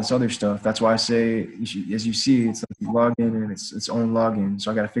to all this other stuff, that's why I say, as you see, it's like you log in and it's its own login.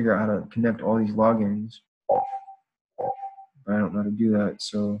 So I got to figure out how to connect all these logins. But I don't know how to do that.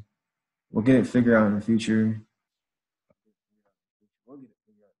 So we'll get it figured out in the future.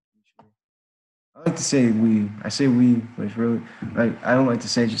 I like to say we. I say we, but it's really like I don't like to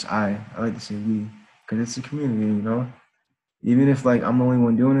say just I. I like to say we because it's a community, you know. Even if like I'm the only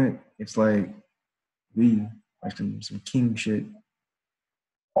one doing it, it's like we, like some king shit,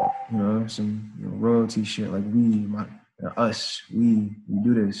 you know, some royalty shit. Like us, we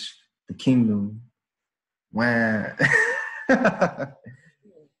do this. The kingdom. Wow.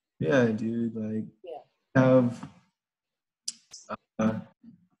 Yeah, dude. Like Yeah. have uh,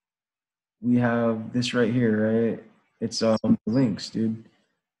 we have this right here, right? It's links, dude.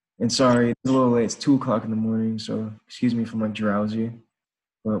 And sorry, it's a little late. It's 2 o'clock in the morning, so excuse me if I'm like drowsy.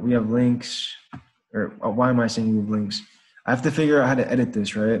 But we have links, or why am I saying we have links? I have to figure out how to edit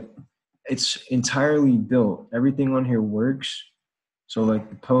this, right? It's entirely built. Everything on here works. So like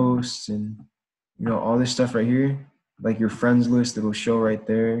the posts and all this stuff right here, like your friends list, it'll show right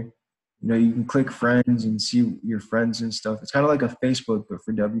there. You can click friends and see your friends and stuff. It's kind of like a Facebook, but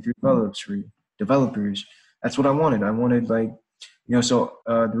for W3 developers, developers. That's what I wanted. I wanted like, so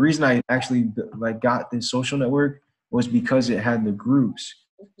the reason I actually like got this social network was because it had the groups.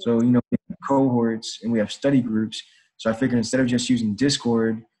 So, we have cohorts and we have study groups. So I figured instead of just using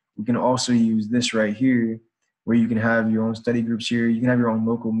Discord, we can also use this right here where you can have your own study groups here. You can have your own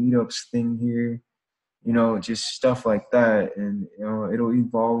local meetups thing here, just stuff like that. And, it'll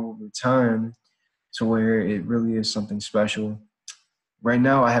evolve over time to where it really is something special. Right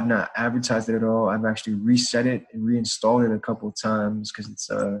now, I have not advertised it at all. I've actually reset it and reinstalled it a couple of times because it's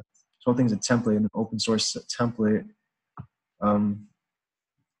this whole thing's a template, an open source template um,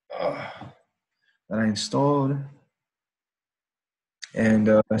 that I installed. And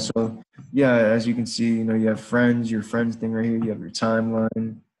so, yeah, as you can see, you have friends, your friends thing right here. You have your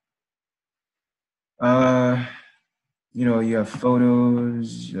timeline. You have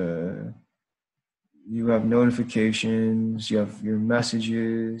photos. You have notifications. You have your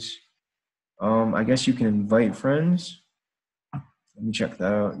messages. I guess you can invite friends. Let me check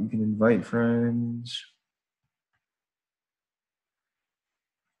that out. You can invite friends.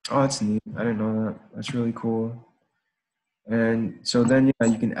 Oh, that's neat. I didn't know that. That's really cool. And so then, yeah,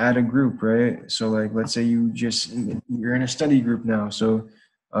 you can add a group, right? So like, let's say you're in a study group now. So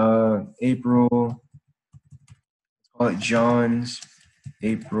April, let's call it John's,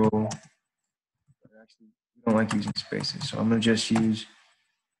 April. Actually, we don't like using spaces. So I'm going to just use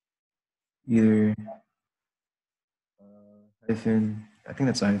either hyphen, I think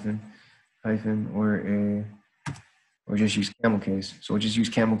that's a hyphen, or just use camel case. So we'll just use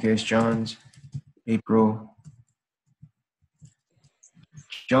camel case, John's, April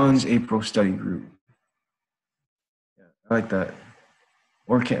study group. Yeah, I like that.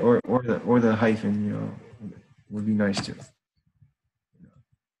 Or the hyphen, would be nice too.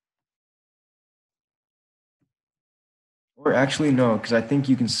 Or actually no, because I think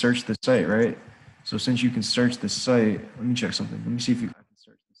you can search the site, right? So since you can search the site, let me check something. Let me see if I can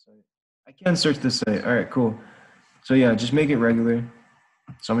search the site. I can search the site. All right, cool. So yeah, just make it regular.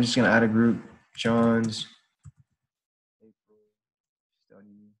 So I'm just gonna add a group, John's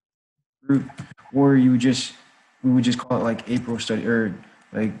study group, or we would just call it like April study, or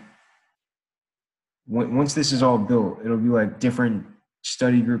like once this is all built, it'll be like different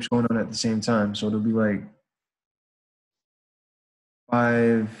study groups going on at the same time. So it'll be like 5.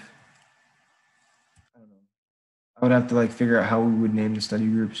 I don't know. I would have to like figure out how we would name the study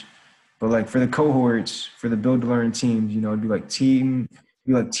groups. But like for the cohorts, for the build to learn teams, it'd be like team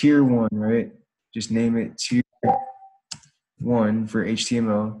be like tier 1, right? Just name it tier 1 for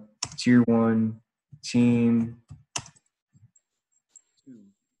HTML. Tier 1, team 2,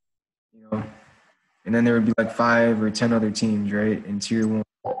 you know. And then there would be like 5 or 10 other teams, right? In tier 1.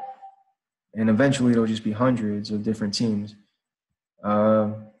 And eventually it'll just be hundreds of different teams.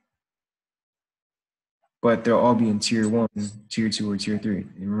 But they'll all be in tier 1, tier 2, or tier 3.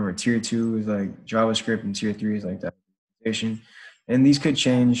 And remember, tier 2 is like JavaScript, and tier 3 is like that. And these could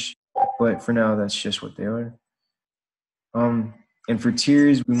change, but for now, that's just what they are. And for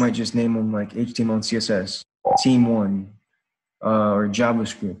tiers, we might just name them like HTML and CSS, team 1, or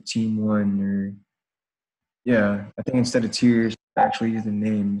JavaScript, team 1, or yeah, I think instead of tiers, actually use the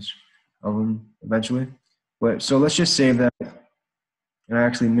names of them eventually. But so let's just save that. And I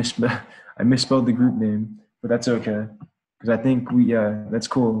actually misspelled the group name, but that's okay. Because I think that's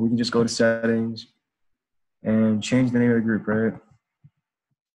cool. We can just go to settings and change the name of the group, right?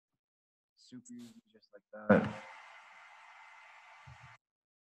 Super easy, just like that.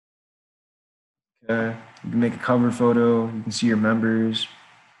 Okay. You can make a cover photo. You can see your members.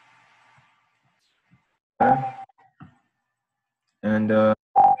 Okay. And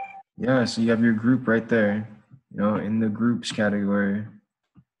yeah, so you have your group right there, in the groups category.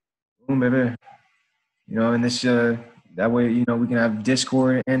 Boom, baby. And this, that way, we can have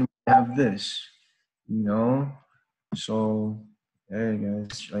Discord and we can have this, So, hey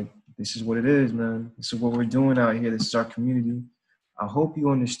guys, like this is what it is, man. This is what we're doing out here. This is our community. I hope you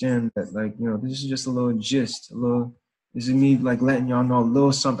understand that, like, this is just a little gist, this is me like letting y'all know a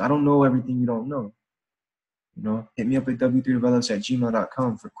little something. I don't know everything you don't know. Hit me up at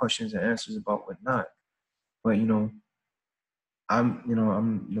w3Develops@gmail.com for questions and answers about whatnot. But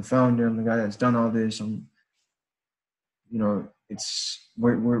I'm the founder. I'm the guy that's done all this.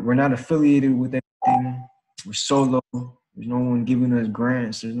 We're not affiliated with anything. We're solo. There's no one giving us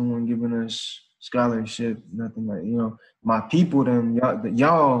grants. There's no one giving us scholarship. Nothing like my people.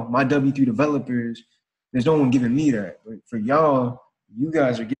 Y'all, my W3 developers. There's no one giving me that. But for y'all, you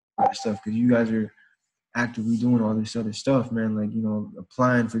guys are getting that stuff because you guys are actively doing all this other stuff, man. Like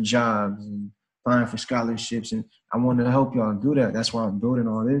applying for jobs and applying for scholarships, and I want to help y'all do that. That's why I'm building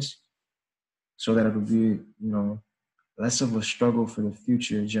all this, so that it'll be less of a struggle for the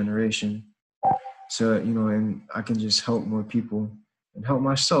future generation. So, and I can just help more people and help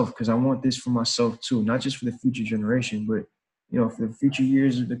myself because I want this for myself too, not just for the future generation, but, for the future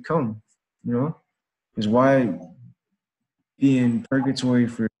years to come, because why be in purgatory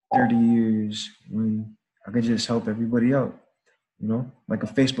for 30 years when I could just help everybody out, like a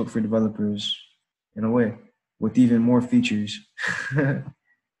Facebook for developers in a way with even more features.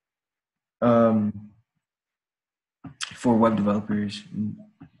 For web developers and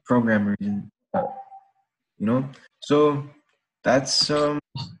programmers and so that's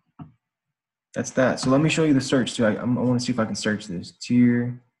that. So let me show you the search too. I want to see if I can search this.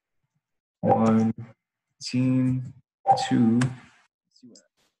 Tier 1, team 2.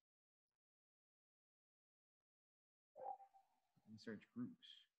 Search groups.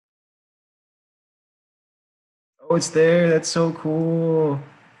 Oh, it's there. That's so cool.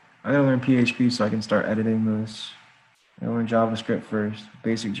 I gotta learn PHP so I can start editing this. I gotta learn JavaScript first,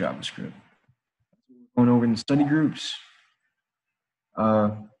 basic JavaScript. Going over in the study groups.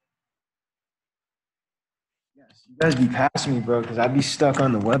 Yes, you guys be passing me, bro, because I'd be stuck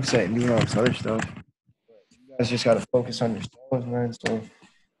on the website and doing all this other stuff. You guys just gotta focus on yourselves, man. So,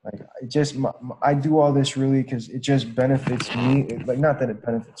 like, I do all this really because it just benefits me. Like, not that it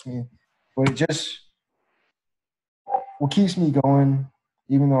benefits me, but it just what keeps me going,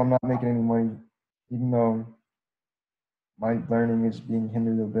 even though I'm not making any money, even though my learning is being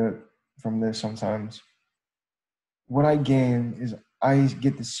hindered a bit from this sometimes. What I gain is I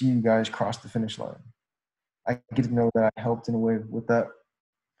get to see you guys cross the finish line. I get to know that I helped in a way with that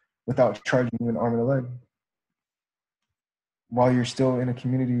without charging you an arm and a leg. While you're still in a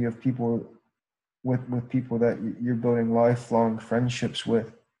community of people with people that you're building lifelong friendships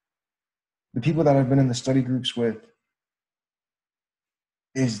with. The people that I've been in the study groups with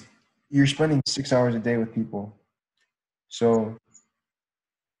is you're spending 6 hours a day with people. So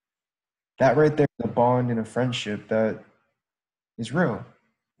that right there is a bond and a friendship that is real.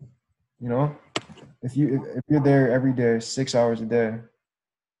 If you're there every day, 6 hours a day,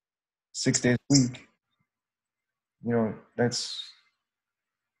 6 days a week, that's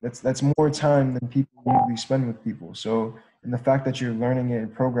more time than people usually spend with people. So, and the fact that you're learning it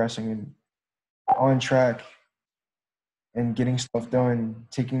and progressing and on track and getting stuff done,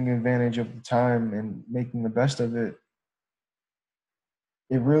 taking advantage of the time and making the best of it,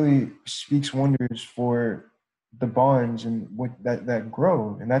 it really speaks wonders for the bonds and what that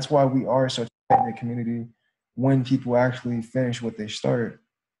grow. And that's why we are such a tight-knit community when people actually finish what they start,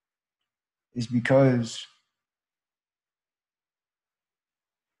 is because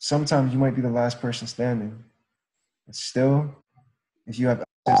sometimes you might be the last person standing. But still, if you have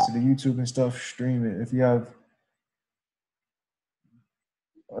access to the YouTube and stuff, stream it.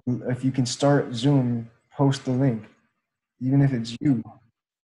 If you can start Zoom, post the link. Even if it's you,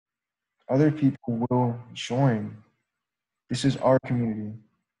 other people will join. This is our community.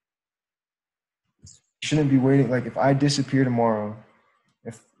 You shouldn't be waiting. Like if I disappear tomorrow,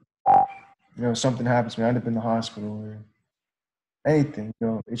 if something happens to me, I end up in the hospital or anything,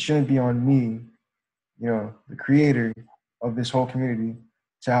 it shouldn't be on me, the creator of this whole community,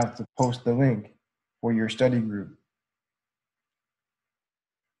 to have to post the link for your study group.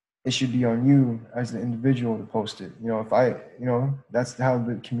 It should be on you as the individual to post it. That's how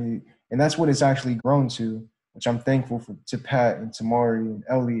the community, and that's what it's actually grown to, which I'm thankful for, to Pat and Tamari and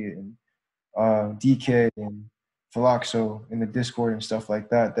Elliot and DK and Philoxo in the Discord and stuff like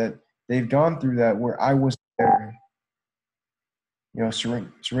that, that they've gone through that where I was there.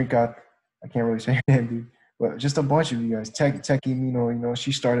 Sarinka, I can't really say her name, dude, but just a bunch of you guys. Techie Mino,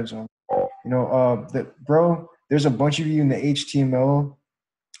 she started some. There's a bunch of you in the HTML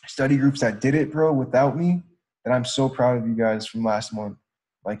study groups that did it, bro, without me. And I'm so proud of you guys from last month.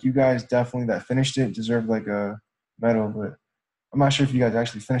 Like, you guys definitely that finished it deserve like a medal, but I'm not sure if you guys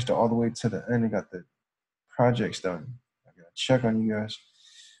actually finished it all the way to the end and got the projects done. I gotta check on you guys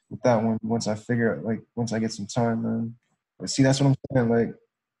with that one once I figure out, like, once I get some time, man. But see, that's what I'm saying. Like,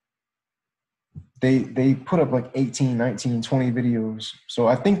 they put up like 18, 19, 20 videos. So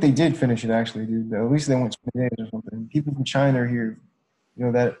I think they did finish it actually, dude. At least they went 20 days or something. People from China are here,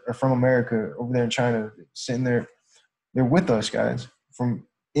 that are from America over there in China, sitting there. They're with us, guys, from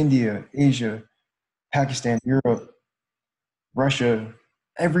India, Asia, Pakistan, Europe, Russia,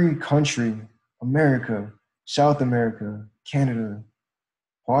 every country, America, South America, Canada,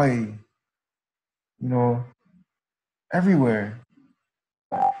 Hawaii, everywhere.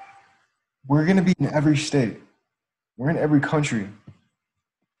 We're going to be in every state. We're in every country.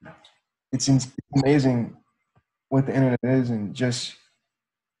 It's amazing what the internet is and just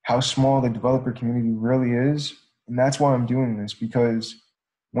how small the developer community really is. And that's why I'm doing this, because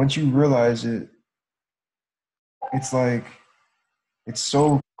once you realize it, it's like, it's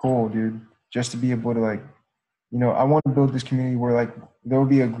so cool, dude, just to be able to, like, I want to build this community where, like, there will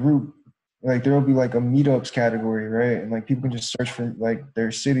be a group, like, there will be like a meetups category, right? And like people can just search for like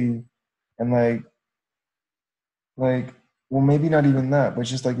their city and well, maybe not even that, but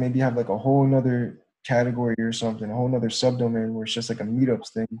just like maybe have like a whole nother category or something, a whole nother subdomain where it's just like a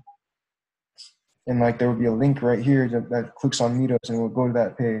meetups thing. And like there would be a link right here that clicks on meetups and we'll go to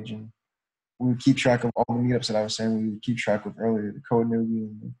that page, and we would keep track of all the meetups that I was saying we would keep track of earlier, the Code Newbie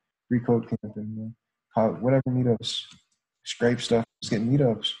and the Free Code Camp and whatever meetups, scrape stuff, just get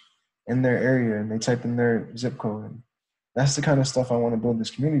meetups in their area and they type in their zip code. And that's the kind of stuff I want to build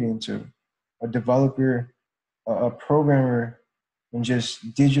this community into. A developer, a programmer, and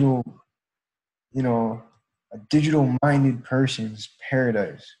just digital, a digital minded person's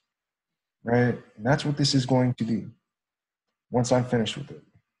paradise, right? And that's what this is going to be once I'm finished with it.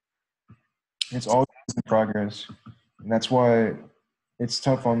 It's always in progress. And that's why it's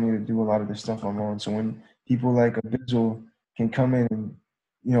tough on me to do a lot of the stuff I'm on. So when people like Abizzle can come in and,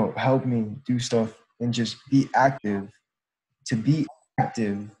 help me do stuff and just be active, to be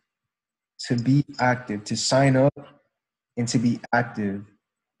active, to sign up and to be active,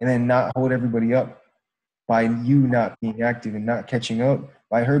 and then not hold everybody up by you not being active and not catching up,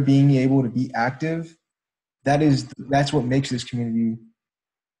 by her being able to be active, that's what makes this community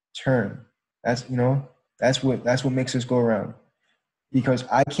turn. That's what makes us go around. Because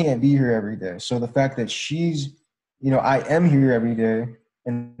I can't be here every day. So the fact that I am here every day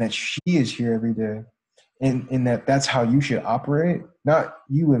and that she is here every day, and that's how you should operate, not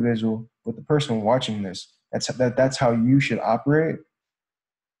you, Abizzle, but the person watching this. That's how you should operate,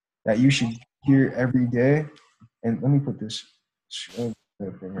 that you should be here every day. And let me put this thing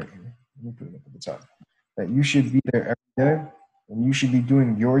right here. Let me put it up at the top. That you should be there every day and you should be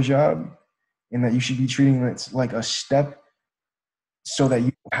doing your job, and that you should be treating it like a step so that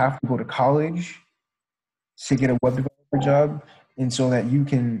you have to go to college to get a web developer job, and so that you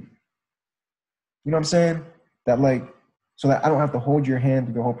can, you know what I'm saying? That so that I don't have to hold your hand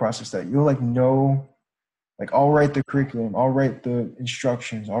through the whole process, that you'll I'll write the curriculum, I'll write the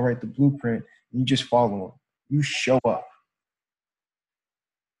instructions, I'll write the blueprint, and you just follow them. You show up.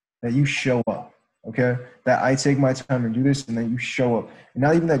 That you show up, okay? That I take my time and do this, and that you show up. And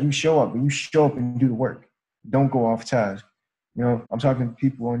not even that you show up, but you show up and do the work. Don't go off task. You know, I'm talking to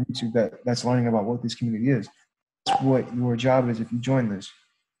people on YouTube that's learning about what this community is. That's what your job is if you join this.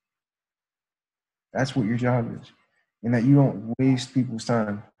 That's what your job is. And that you don't waste people's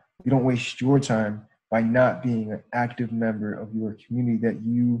time. You don't waste your time by not being an active member of your community that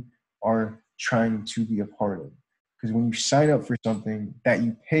you are trying to be a part of. Because when you sign up for something that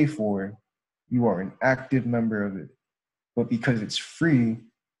you pay for, you are an active member of it. But because it's free,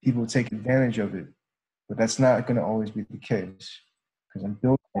 people take advantage of it. But that's not going to always be the case, because I'm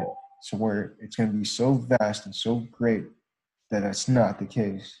building it so where it's going to be so vast and so great that that's not the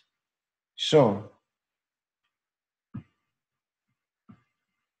case. So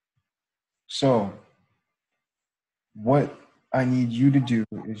what I need you to do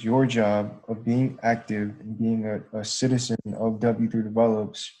is your job of being active and being a citizen of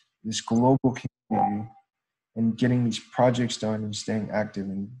W3Develops, this global community, and getting these projects done and staying active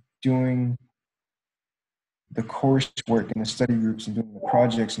and doing the coursework and the study groups and doing the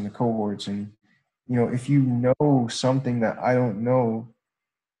projects and the cohorts. And, you know, if you know something that I don't know,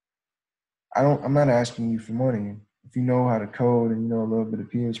 I'm not asking you for money. If you know how to code and you know a little bit of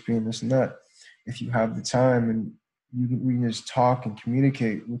PHP and this and that, if you have the time and we can just talk and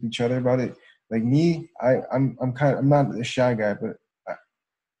communicate with each other about it. Like me, I'm not a shy guy, but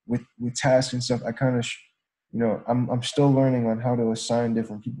with tasks and stuff, I kind of, you know, I'm still learning on how to assign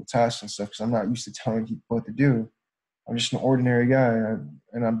different people tasks and stuff because I'm not used to telling people what to do. I'm just an ordinary guy,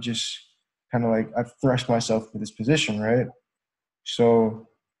 and I'm just kind of like I've thrust myself into this position, right? So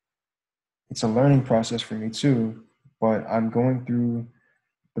it's a learning process for me too, but I'm going through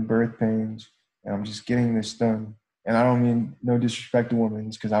the birth pains and I'm just getting this done. And I don't mean no disrespect to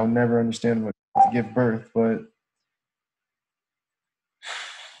women because I'll never understand what to give birth, but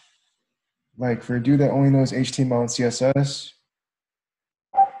like for a dude that only knows HTML and CSS,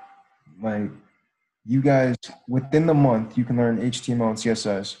 like you guys within the month you can learn HTML and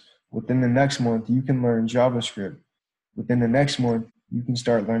CSS. Within the next month you can learn JavaScript. Within the next month you can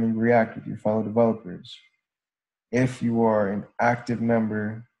start learning React with your fellow developers. If you are an active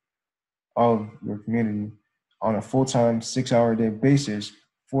member of your community on a full-time 6-hour a day basis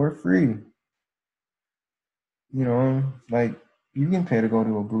for free. You know, like you can pay to go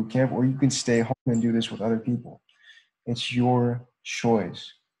to a boot camp or you can stay home and do this with other people. It's your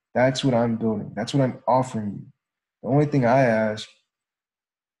choice. That's what I'm building. That's what I'm offering you. The only thing I ask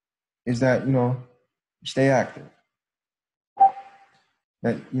is that, you know, stay active.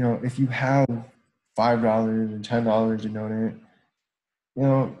 That, you know, if you have $5 or $10 to donate, you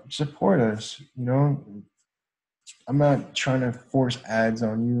know, support us. You know, I'm not trying to force ads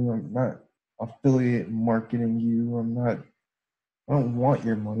on you. I'm not affiliate marketing you. I don't want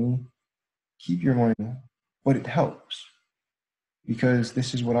your money. Keep your money, but it helps because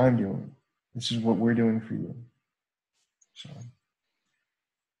this is what I'm doing. This is what we're doing for you. So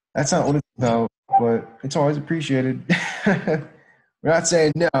that's not what it's about, but it's always appreciated. We're not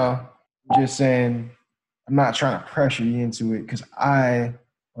saying no. I'm just saying I'm not trying to pressure you into it because I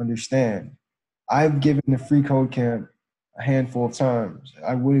understand. I've given the free code camp a handful of times.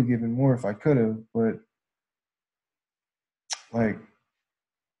 I would have given more if I could have, but like,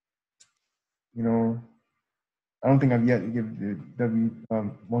 you know, I don't think I've yet to give the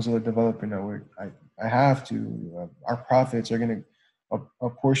Mozilla Developer Network. I have to. Our profits are going to, a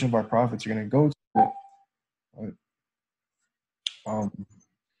portion of our profits are going to go to it. Um,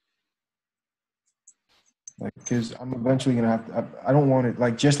 like, because I'm eventually going to have to, I don't want it,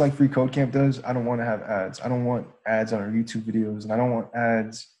 like, just like Free Code Camp does, I don't want to have ads. I don't want ads on our YouTube videos, and I don't want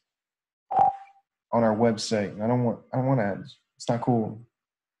ads on our website. And I don't want ads. It's not cool.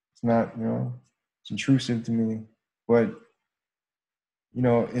 It's not, you know, it's intrusive to me. But you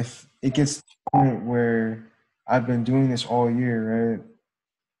know, if it gets to the point where I've been doing this all year, right,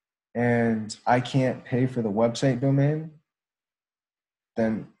 and I can't pay for the website domain,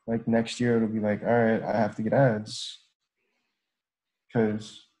 then like next year it'll be like, all right, I have to get ads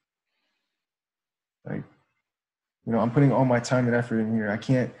because like, you know, I'm putting all my time and effort in here.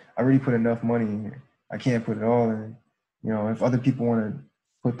 I already put enough money in here. I can't put it all in. You know, if other people want to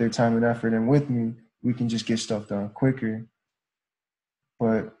put their time and effort in with me, we can just get stuff done quicker.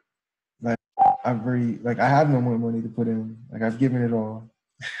 But like I have no more money to put in. Like I've given it all.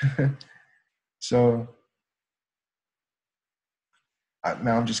 So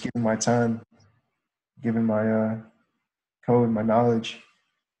now I'm just giving my time, giving my code, my knowledge,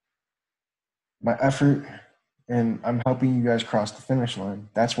 my effort, and I'm helping you guys cross the finish line.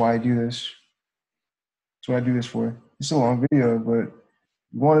 That's why I do this. That's what I do this for. It's a long video, but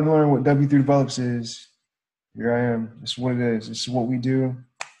you wanted to learn what W3Develops is. Here I am. This is what it is. This is what we do.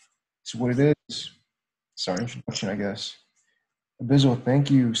 This is what it is. Sorry, introduction, I guess. Abizel,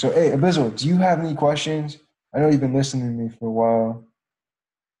 thank you. So, hey, Abizel, do you have any questions? I know you've been listening to me for a while.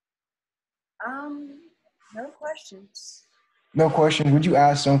 No questions. No questions. Would you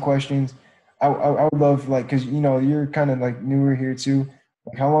ask some questions? I would love, like, because, you know, you're kind of like newer here too.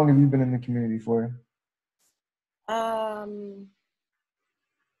 Like, how long have you been in the community for? Um,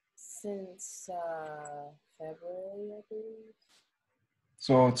 since February, I believe.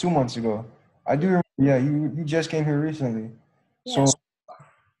 So 2 months ago. I do Yeah. remember, yeah, you just came here recently. Yeah.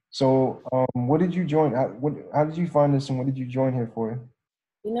 So what did you join? How did you find this and what did you join here for?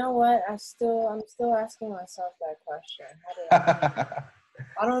 You know what? I'm still asking myself that question. How did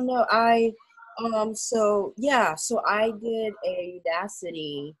I don't know. So I did a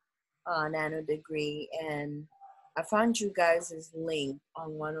Udacity nano degree, and I found you guys' link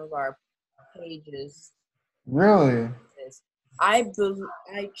on one of our pages. Really? I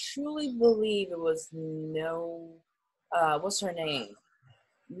truly believe it was what's her name?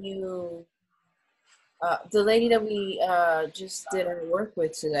 You the lady that we just did our work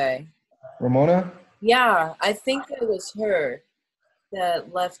with today. Ramona? Yeah, I think it was her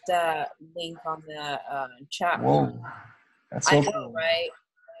that left that link on the chat. Whoa. That's I so know, cool. right?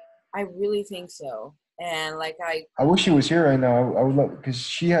 I really think so. And like I wish she was here right now. I would love because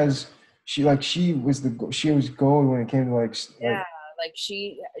she was gold when it came to yeah, like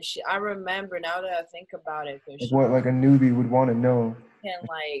she I remember now that I think about it, because like she what like a newbie would want to know.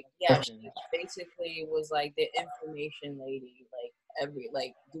 can she basically was like the information lady,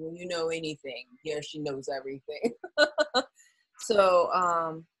 like do you know anything? Yeah, she knows everything. So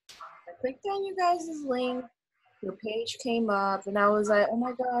I clicked on you guys' link, your page came up, and I was like, oh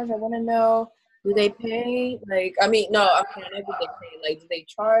my gosh, I want to know, do they pay? Like, I mean, no, I mean, I know, do they pay? Like, do they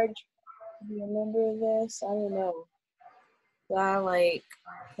charge? Do you remember this? I don't know. So I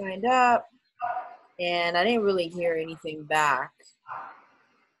signed up, and I didn't really hear anything back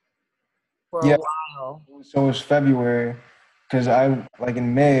for a Yeah, while. so it was February because I like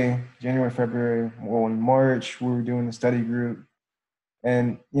in May, January, February, well in March we were doing the study group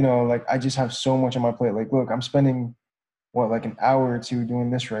and you know like I just have so much on my plate. Like look, I'm spending what like an hour or two doing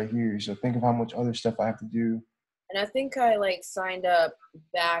this right here. So think of how much other stuff I have to do. And I think I signed up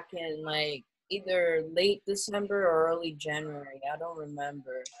back in either late December or early January. I don't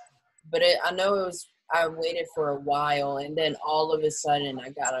remember. But I know I waited for a while, and then all of a sudden I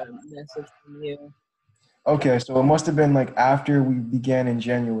got a message from you. Okay, so it must have been like after we began in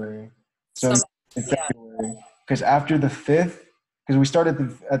January. So in Yeah. February, because after the 5th, because we start on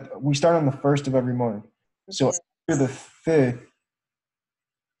the 1st of every month. So Mhm. after the 5th,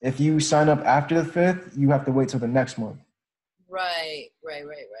 if you sign up after the 5th, you have to wait till the next month. Right.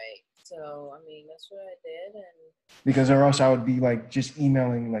 So, I mean, that's what I did. And Because or else I would be like just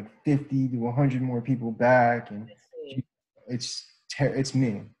emailing like 50 to 100 more people back, and I see. it's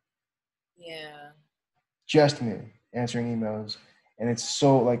me, Yeah. just me answering emails, and it's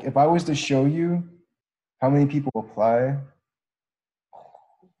so like if I was to show you how many people apply,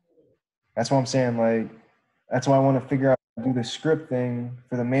 that's what I'm saying. Like that's why I want to figure out how to do the script thing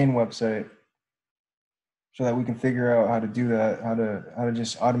for the main website, so that we can figure out how to do that, how to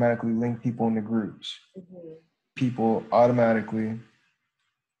just automatically link people into groups, Mm-hmm. people automatically.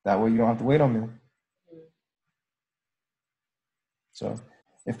 That way you don't have to wait on me. So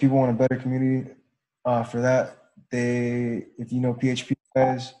if people want a better community for that, if you know PHP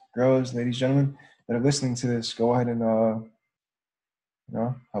guys, girls, ladies, gentlemen that are listening to this, go ahead and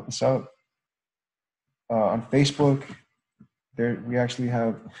help us out. On Facebook, there we actually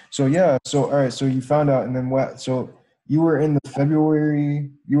have. So yeah. So all right. So you found out, and then what? So you were in the February.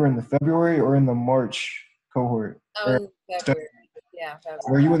 You were in the February or in the March cohort? That Or was February. Yeah, were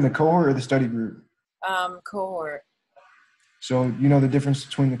February. you in the cohort or the study group? Cohort. So you know the difference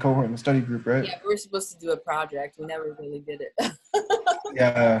between the cohort and the study group, right? Yeah, we were supposed to do a project. We never really did it.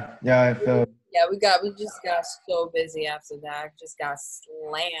 Yeah. I felt. Yeah, we just got so busy after that. I just got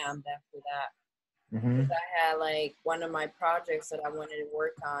slammed after that. Mm-hmm. Because I had one of my projects that I wanted to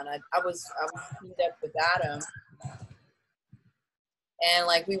work on. I was teamed up with Adam, and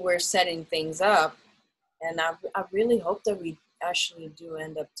we were setting things up, and I really hope that we actually do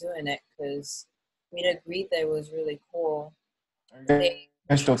end up doing it, because we'd agreed that it was really cool. Are you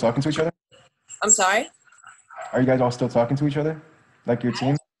guys still talking to each other? I'm sorry. Are you guys all still talking to each other? Like your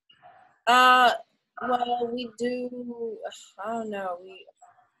team? Uh, well, we do. I don't know.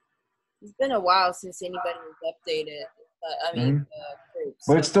 It's been a while since anybody was updated. I mean, Mm-hmm. the group.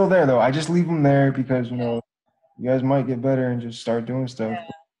 But So it's still there though. I just leave them there because yeah, you guys might get better and just start doing stuff.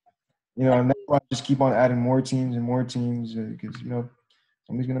 And that's why I just keep on adding more teams and more teams because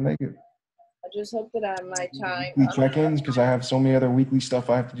somebody's gonna make it. I just hope that my time, weekly check-ins because I have so many other weekly stuff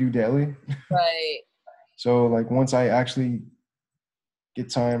I have to do daily. right. So like once I actually get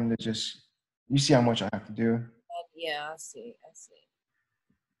time to just, you see how much I have to do. Yeah, I see.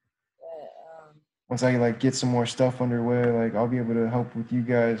 But, Once I like get some more stuff underway, like I'll be able to help with you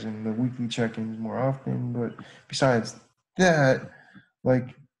guys and the weekly check-ins more often. But besides that,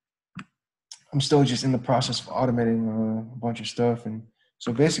 like I'm still just in the process of automating a bunch of stuff. And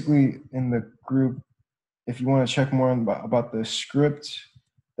so basically in the group, if you want to check more about the script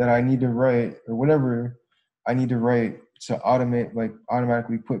that I need to write or whatever I need to write to automate, like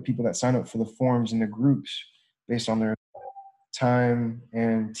automatically put people that sign up for the forms in the groups based on their time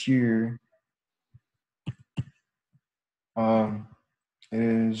and tier, um,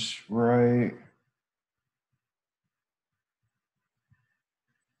 is right.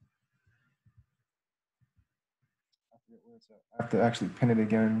 I have to actually pin it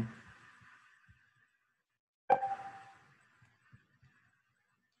again.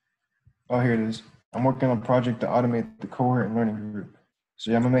 Oh, here it is. I'm working on a project to automate the cohort and learning group.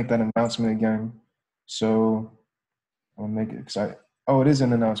 So yeah, I'm gonna make that announcement again. So I'm gonna make it exciting. Oh, it is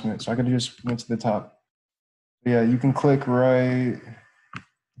an announcement. So I could just went to the top. Yeah, you can click right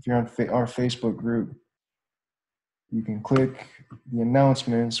if you're on our Facebook group. You can click the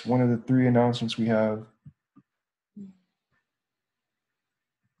announcements. One of the 3 announcements we have,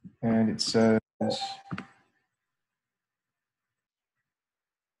 and it says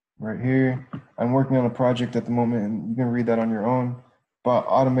right here, I'm working on a project at the moment, and you can read that on your own, about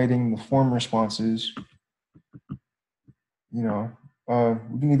automating the form responses. You know,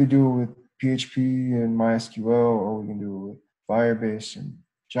 we can either do it with PHP and MySQL, or we can do it with Firebase and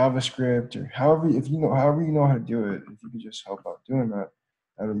JavaScript, or however you know how to do it. If you could just help out doing that,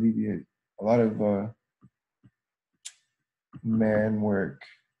 that would alleviate a lot of man work.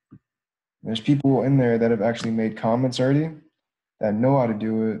 There's people in there that have actually made comments already that know how to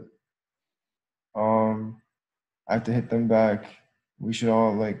do it. I have to hit them back. We should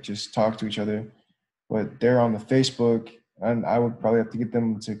all like just talk to each other. But they're on the Facebook, and I would probably have to get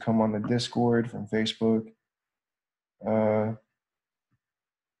them to come on the Discord from Facebook. Uh,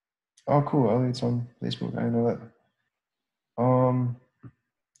 oh, cool. Elliot's on Facebook. I didn't know that.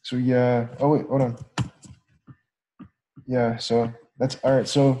 So yeah. Oh wait, hold on. Yeah. So that's all right.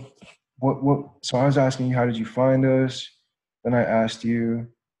 So what? So I was asking you, how did you find us? Then I asked you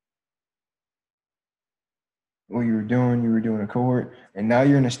what you were doing. You were doing a cohort, and now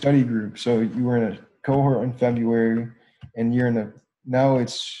you're in a study group. So you were in a cohort in February, and you're in a now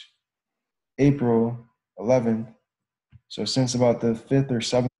it's April 11th. So since about the 5th or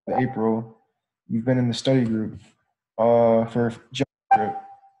 7th of April, you've been in the study group for JavaScript.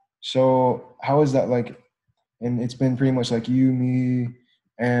 So how is that like? And it's been pretty much like you, me,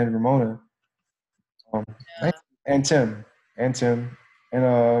 and Ramona, um, yeah, and Tim, and Tim,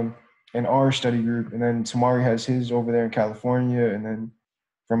 and and our study group. And then Tamari has his over there in California, and then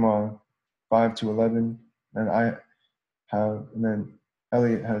from 5 to 11, and I have, and then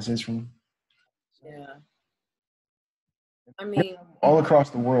Elliot has his from yeah. I mean, all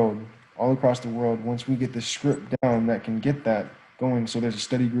across the world, all across the world. Once we get the script down, that can get that going. So there's a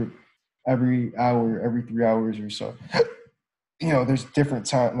study group every hour, every 3 hours or so. You know, there's different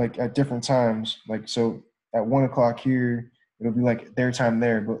time, like at different times. Like so, at 1 o'clock here, it'll be like their time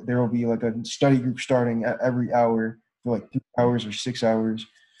there, but there will be like a study group starting at every hour for like 3 hours or 6 hours.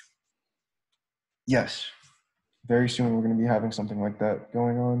 Yes, very soon we're going to be having something like that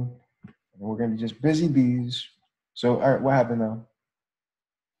going on, and we're going to be just busy bees. So, all right, what happened now?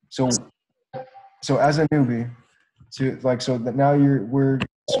 So, so as a newbie, to like so that now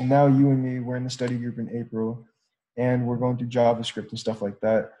so now you and me we're in the study group in April, and we're going through JavaScript and stuff like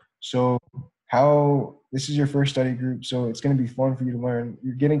that. So how this is your first study group, so it's going to be fun for you to learn.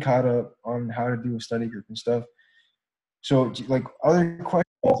 You're getting caught up on how to do a study group and stuff. So like other questions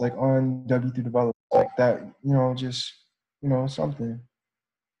like on w3Develops like that, just something.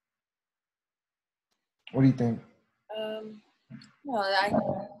 What do you think? um, well,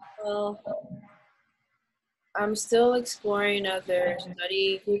 well, I'm still exploring other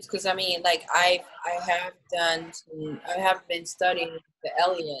study groups because I mean, like I have been studying the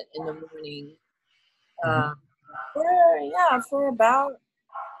Elliot in the morning. Mhm. Um, for about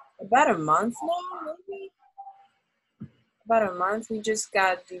a month now, maybe about a month. We just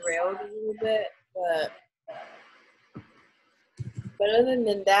got derailed a little bit, but other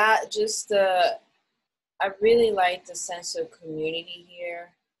than that, just I really like the sense of community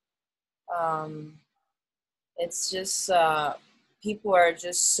here. Um, it's just people are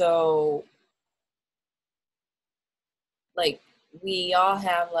just so like we all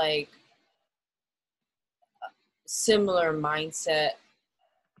have like similar mindset.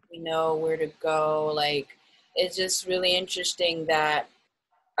 We know where to go. Like, it's just really interesting that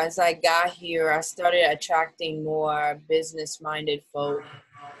as I got here, I started attracting more business-minded folks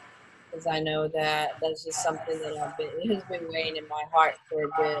because I know that that's just something that it has been weighing in my heart for a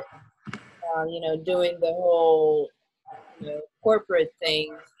bit. Doing the whole, corporate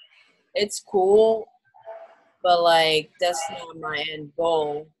thing. It's cool, but like that's not my end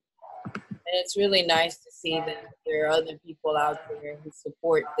goal. And it's really nice to see that there are other people out there who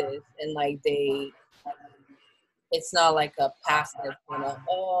support this and like it's not like a passive kind of,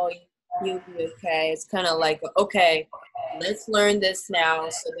 oh, you'll be okay. It's kind of like, okay, let's learn this now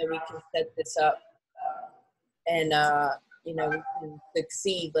so that we can set this up and, we can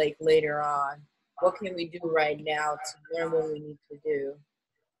succeed like later on. What can we do right now to learn what we need to do?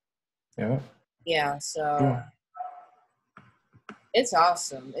 Yeah. Yeah, so Cool. it's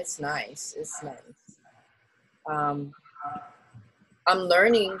awesome. It's nice. It's nice. I'm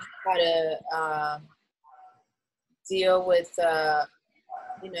learning how to deal with how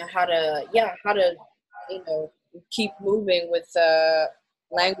to keep moving with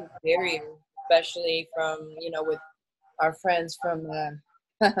language barriers, especially from with our friends from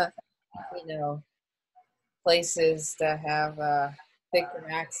you know places that have thicker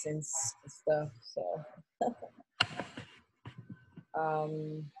accents and stuff. So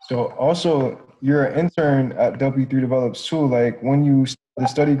So also, you're an intern at W3Develops too. Like when you the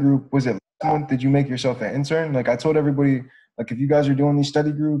study group, was it last month? Did you make yourself an intern? Like I told everybody, like if you guys are doing these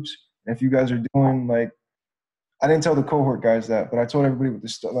study groups, if you guys are doing like, I didn't tell the cohort guys that, but I told everybody with the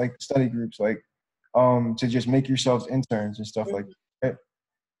study groups, like to just make yourselves interns and stuff like that.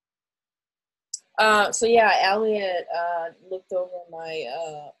 so yeah, Elliot looked over my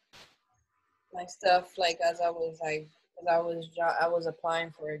stuff like as I was like, because I was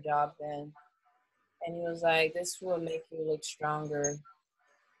applying for a job then, and he was like, "This will make you look stronger,"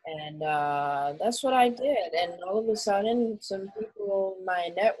 and that's what I did. And all of a sudden, some people in my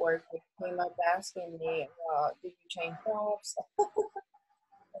network came up asking me, "Did you change jobs?" And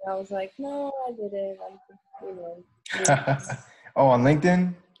I was like, "No, I didn't. I'm just, Oh, on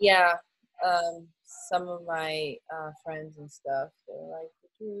LinkedIn? yeah." Some of my friends and stuff, they were like, did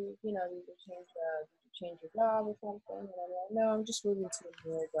you change your job or something? And I'm like, no, I'm just moving to a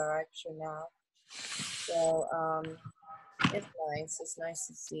newer direction now. So it's nice. It's nice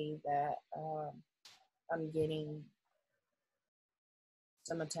to see that I'm getting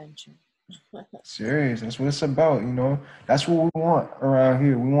some attention. Serious. That's what it's about, you know. That's what we want around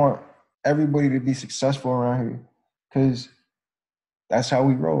here. We want everybody to be successful around here. Cause that's how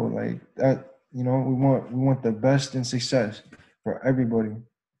we roll. Like that, you know, we want the best in success for everybody.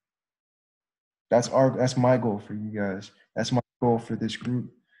 That's my goal for you guys. That's my goal for this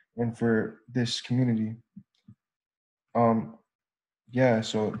group and for this community. Um, yeah,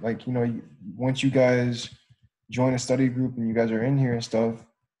 so like, you know, once you guys join a study group and you guys are in here and stuff,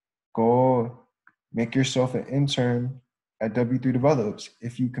 go make yourself an intern at W3Develops.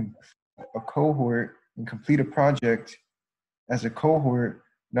 If you can a cohort and complete a project as a cohort,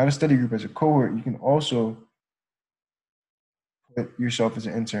 not a study group, as a cohort, you can also put yourself as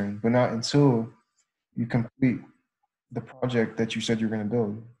an intern, but not until you complete the project that you said you're going to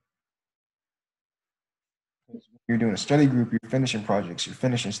build. You're doing a study group, you're finishing projects, you're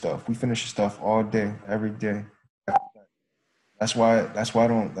finishing stuff. We finish stuff all day, every day. That's why I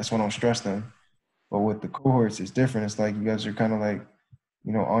don't stress them. But with the cohorts, it's different. It's like you guys are kind of like,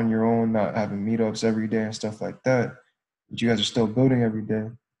 you know, on your own, not having meetups every day and stuff like that. But you guys are still building every day,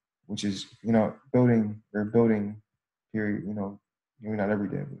 which is, you know, building period, you know, maybe not every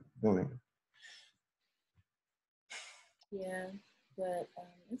day, but building. Yeah, but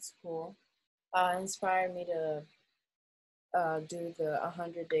it's cool. Inspired me to do the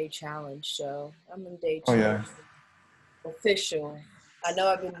 100-day challenge. So I'm in day Oh 2, yeah. official. I know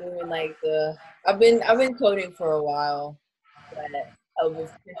I've been doing like I've been coding for a while, but I've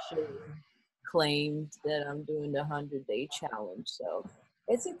officially claimed that I'm doing the 100-day challenge. So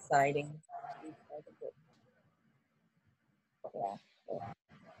it's exciting. Yeah, but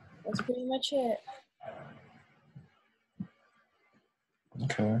that's pretty much it.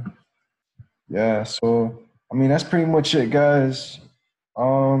 Okay. Yeah. So I mean that's pretty much it, guys.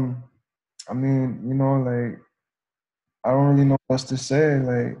 Um, I mean, you know, like I don't really know what else to say.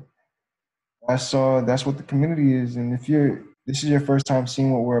 Like that's what the community is. And if this is your first time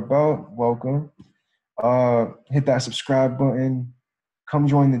seeing what we're about, welcome. Hit that subscribe button. Come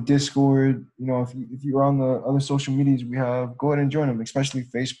join the Discord. You know, if you're on the other social medias we have, go ahead and join them, especially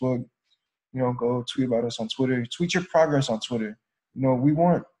Facebook. You know, go tweet about us on Twitter. Tweet your progress on Twitter. You know, we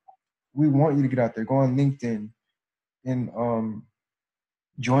want you to get out there. Go on LinkedIn. and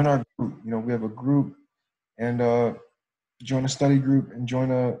join our group. You know, we have a group, and join a study group and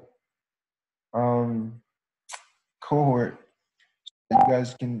join a cohort. You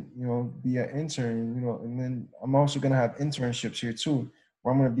guys can, you know, be an intern, you know, and then I'm also gonna have internships here too,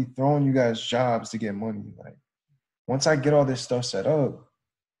 where I'm gonna be throwing you guys jobs to get money. Like once I get all this stuff set up,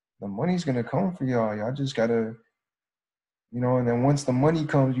 the money's gonna come for y'all. Y'all just gotta, you know, and then once the money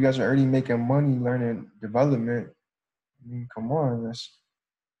comes, you guys are already making money learning development. I mean, come on,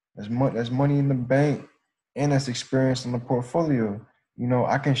 that's money in the bank, and that's experience in the portfolio. You know,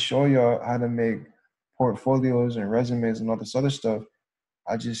 I can show y'all how to make portfolios and resumes and all this other stuff.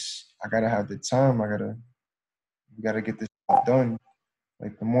 I gotta have the time. We gotta get this done.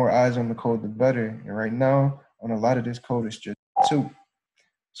 Like the more eyes on the code, the better. And right now, on a lot of this code, it's just two.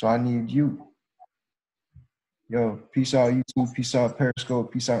 So I need you. Yo, peace out YouTube, peace out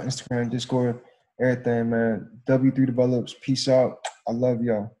Periscope, peace out Instagram, Discord, everything, man. W3Develops, peace out. I love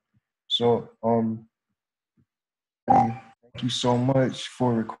y'all. So thank you so much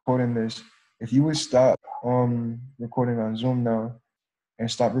for recording this. If you would stop recording on Zoom now and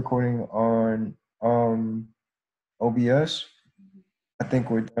stop recording on OBS, I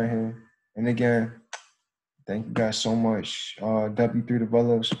think we're done here. And again, thank you guys so much.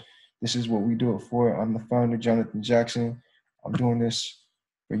 W3Develops, this is what we do it for. I'm the founder, Jonathan Jackson. I'm doing this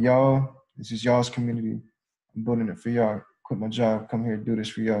for y'all. This is y'all's community. I'm building it for y'all. Quit my job, come here, do this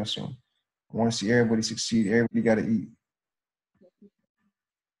for y'all. So I want to see everybody succeed. Everybody got to eat.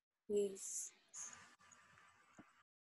 Peace.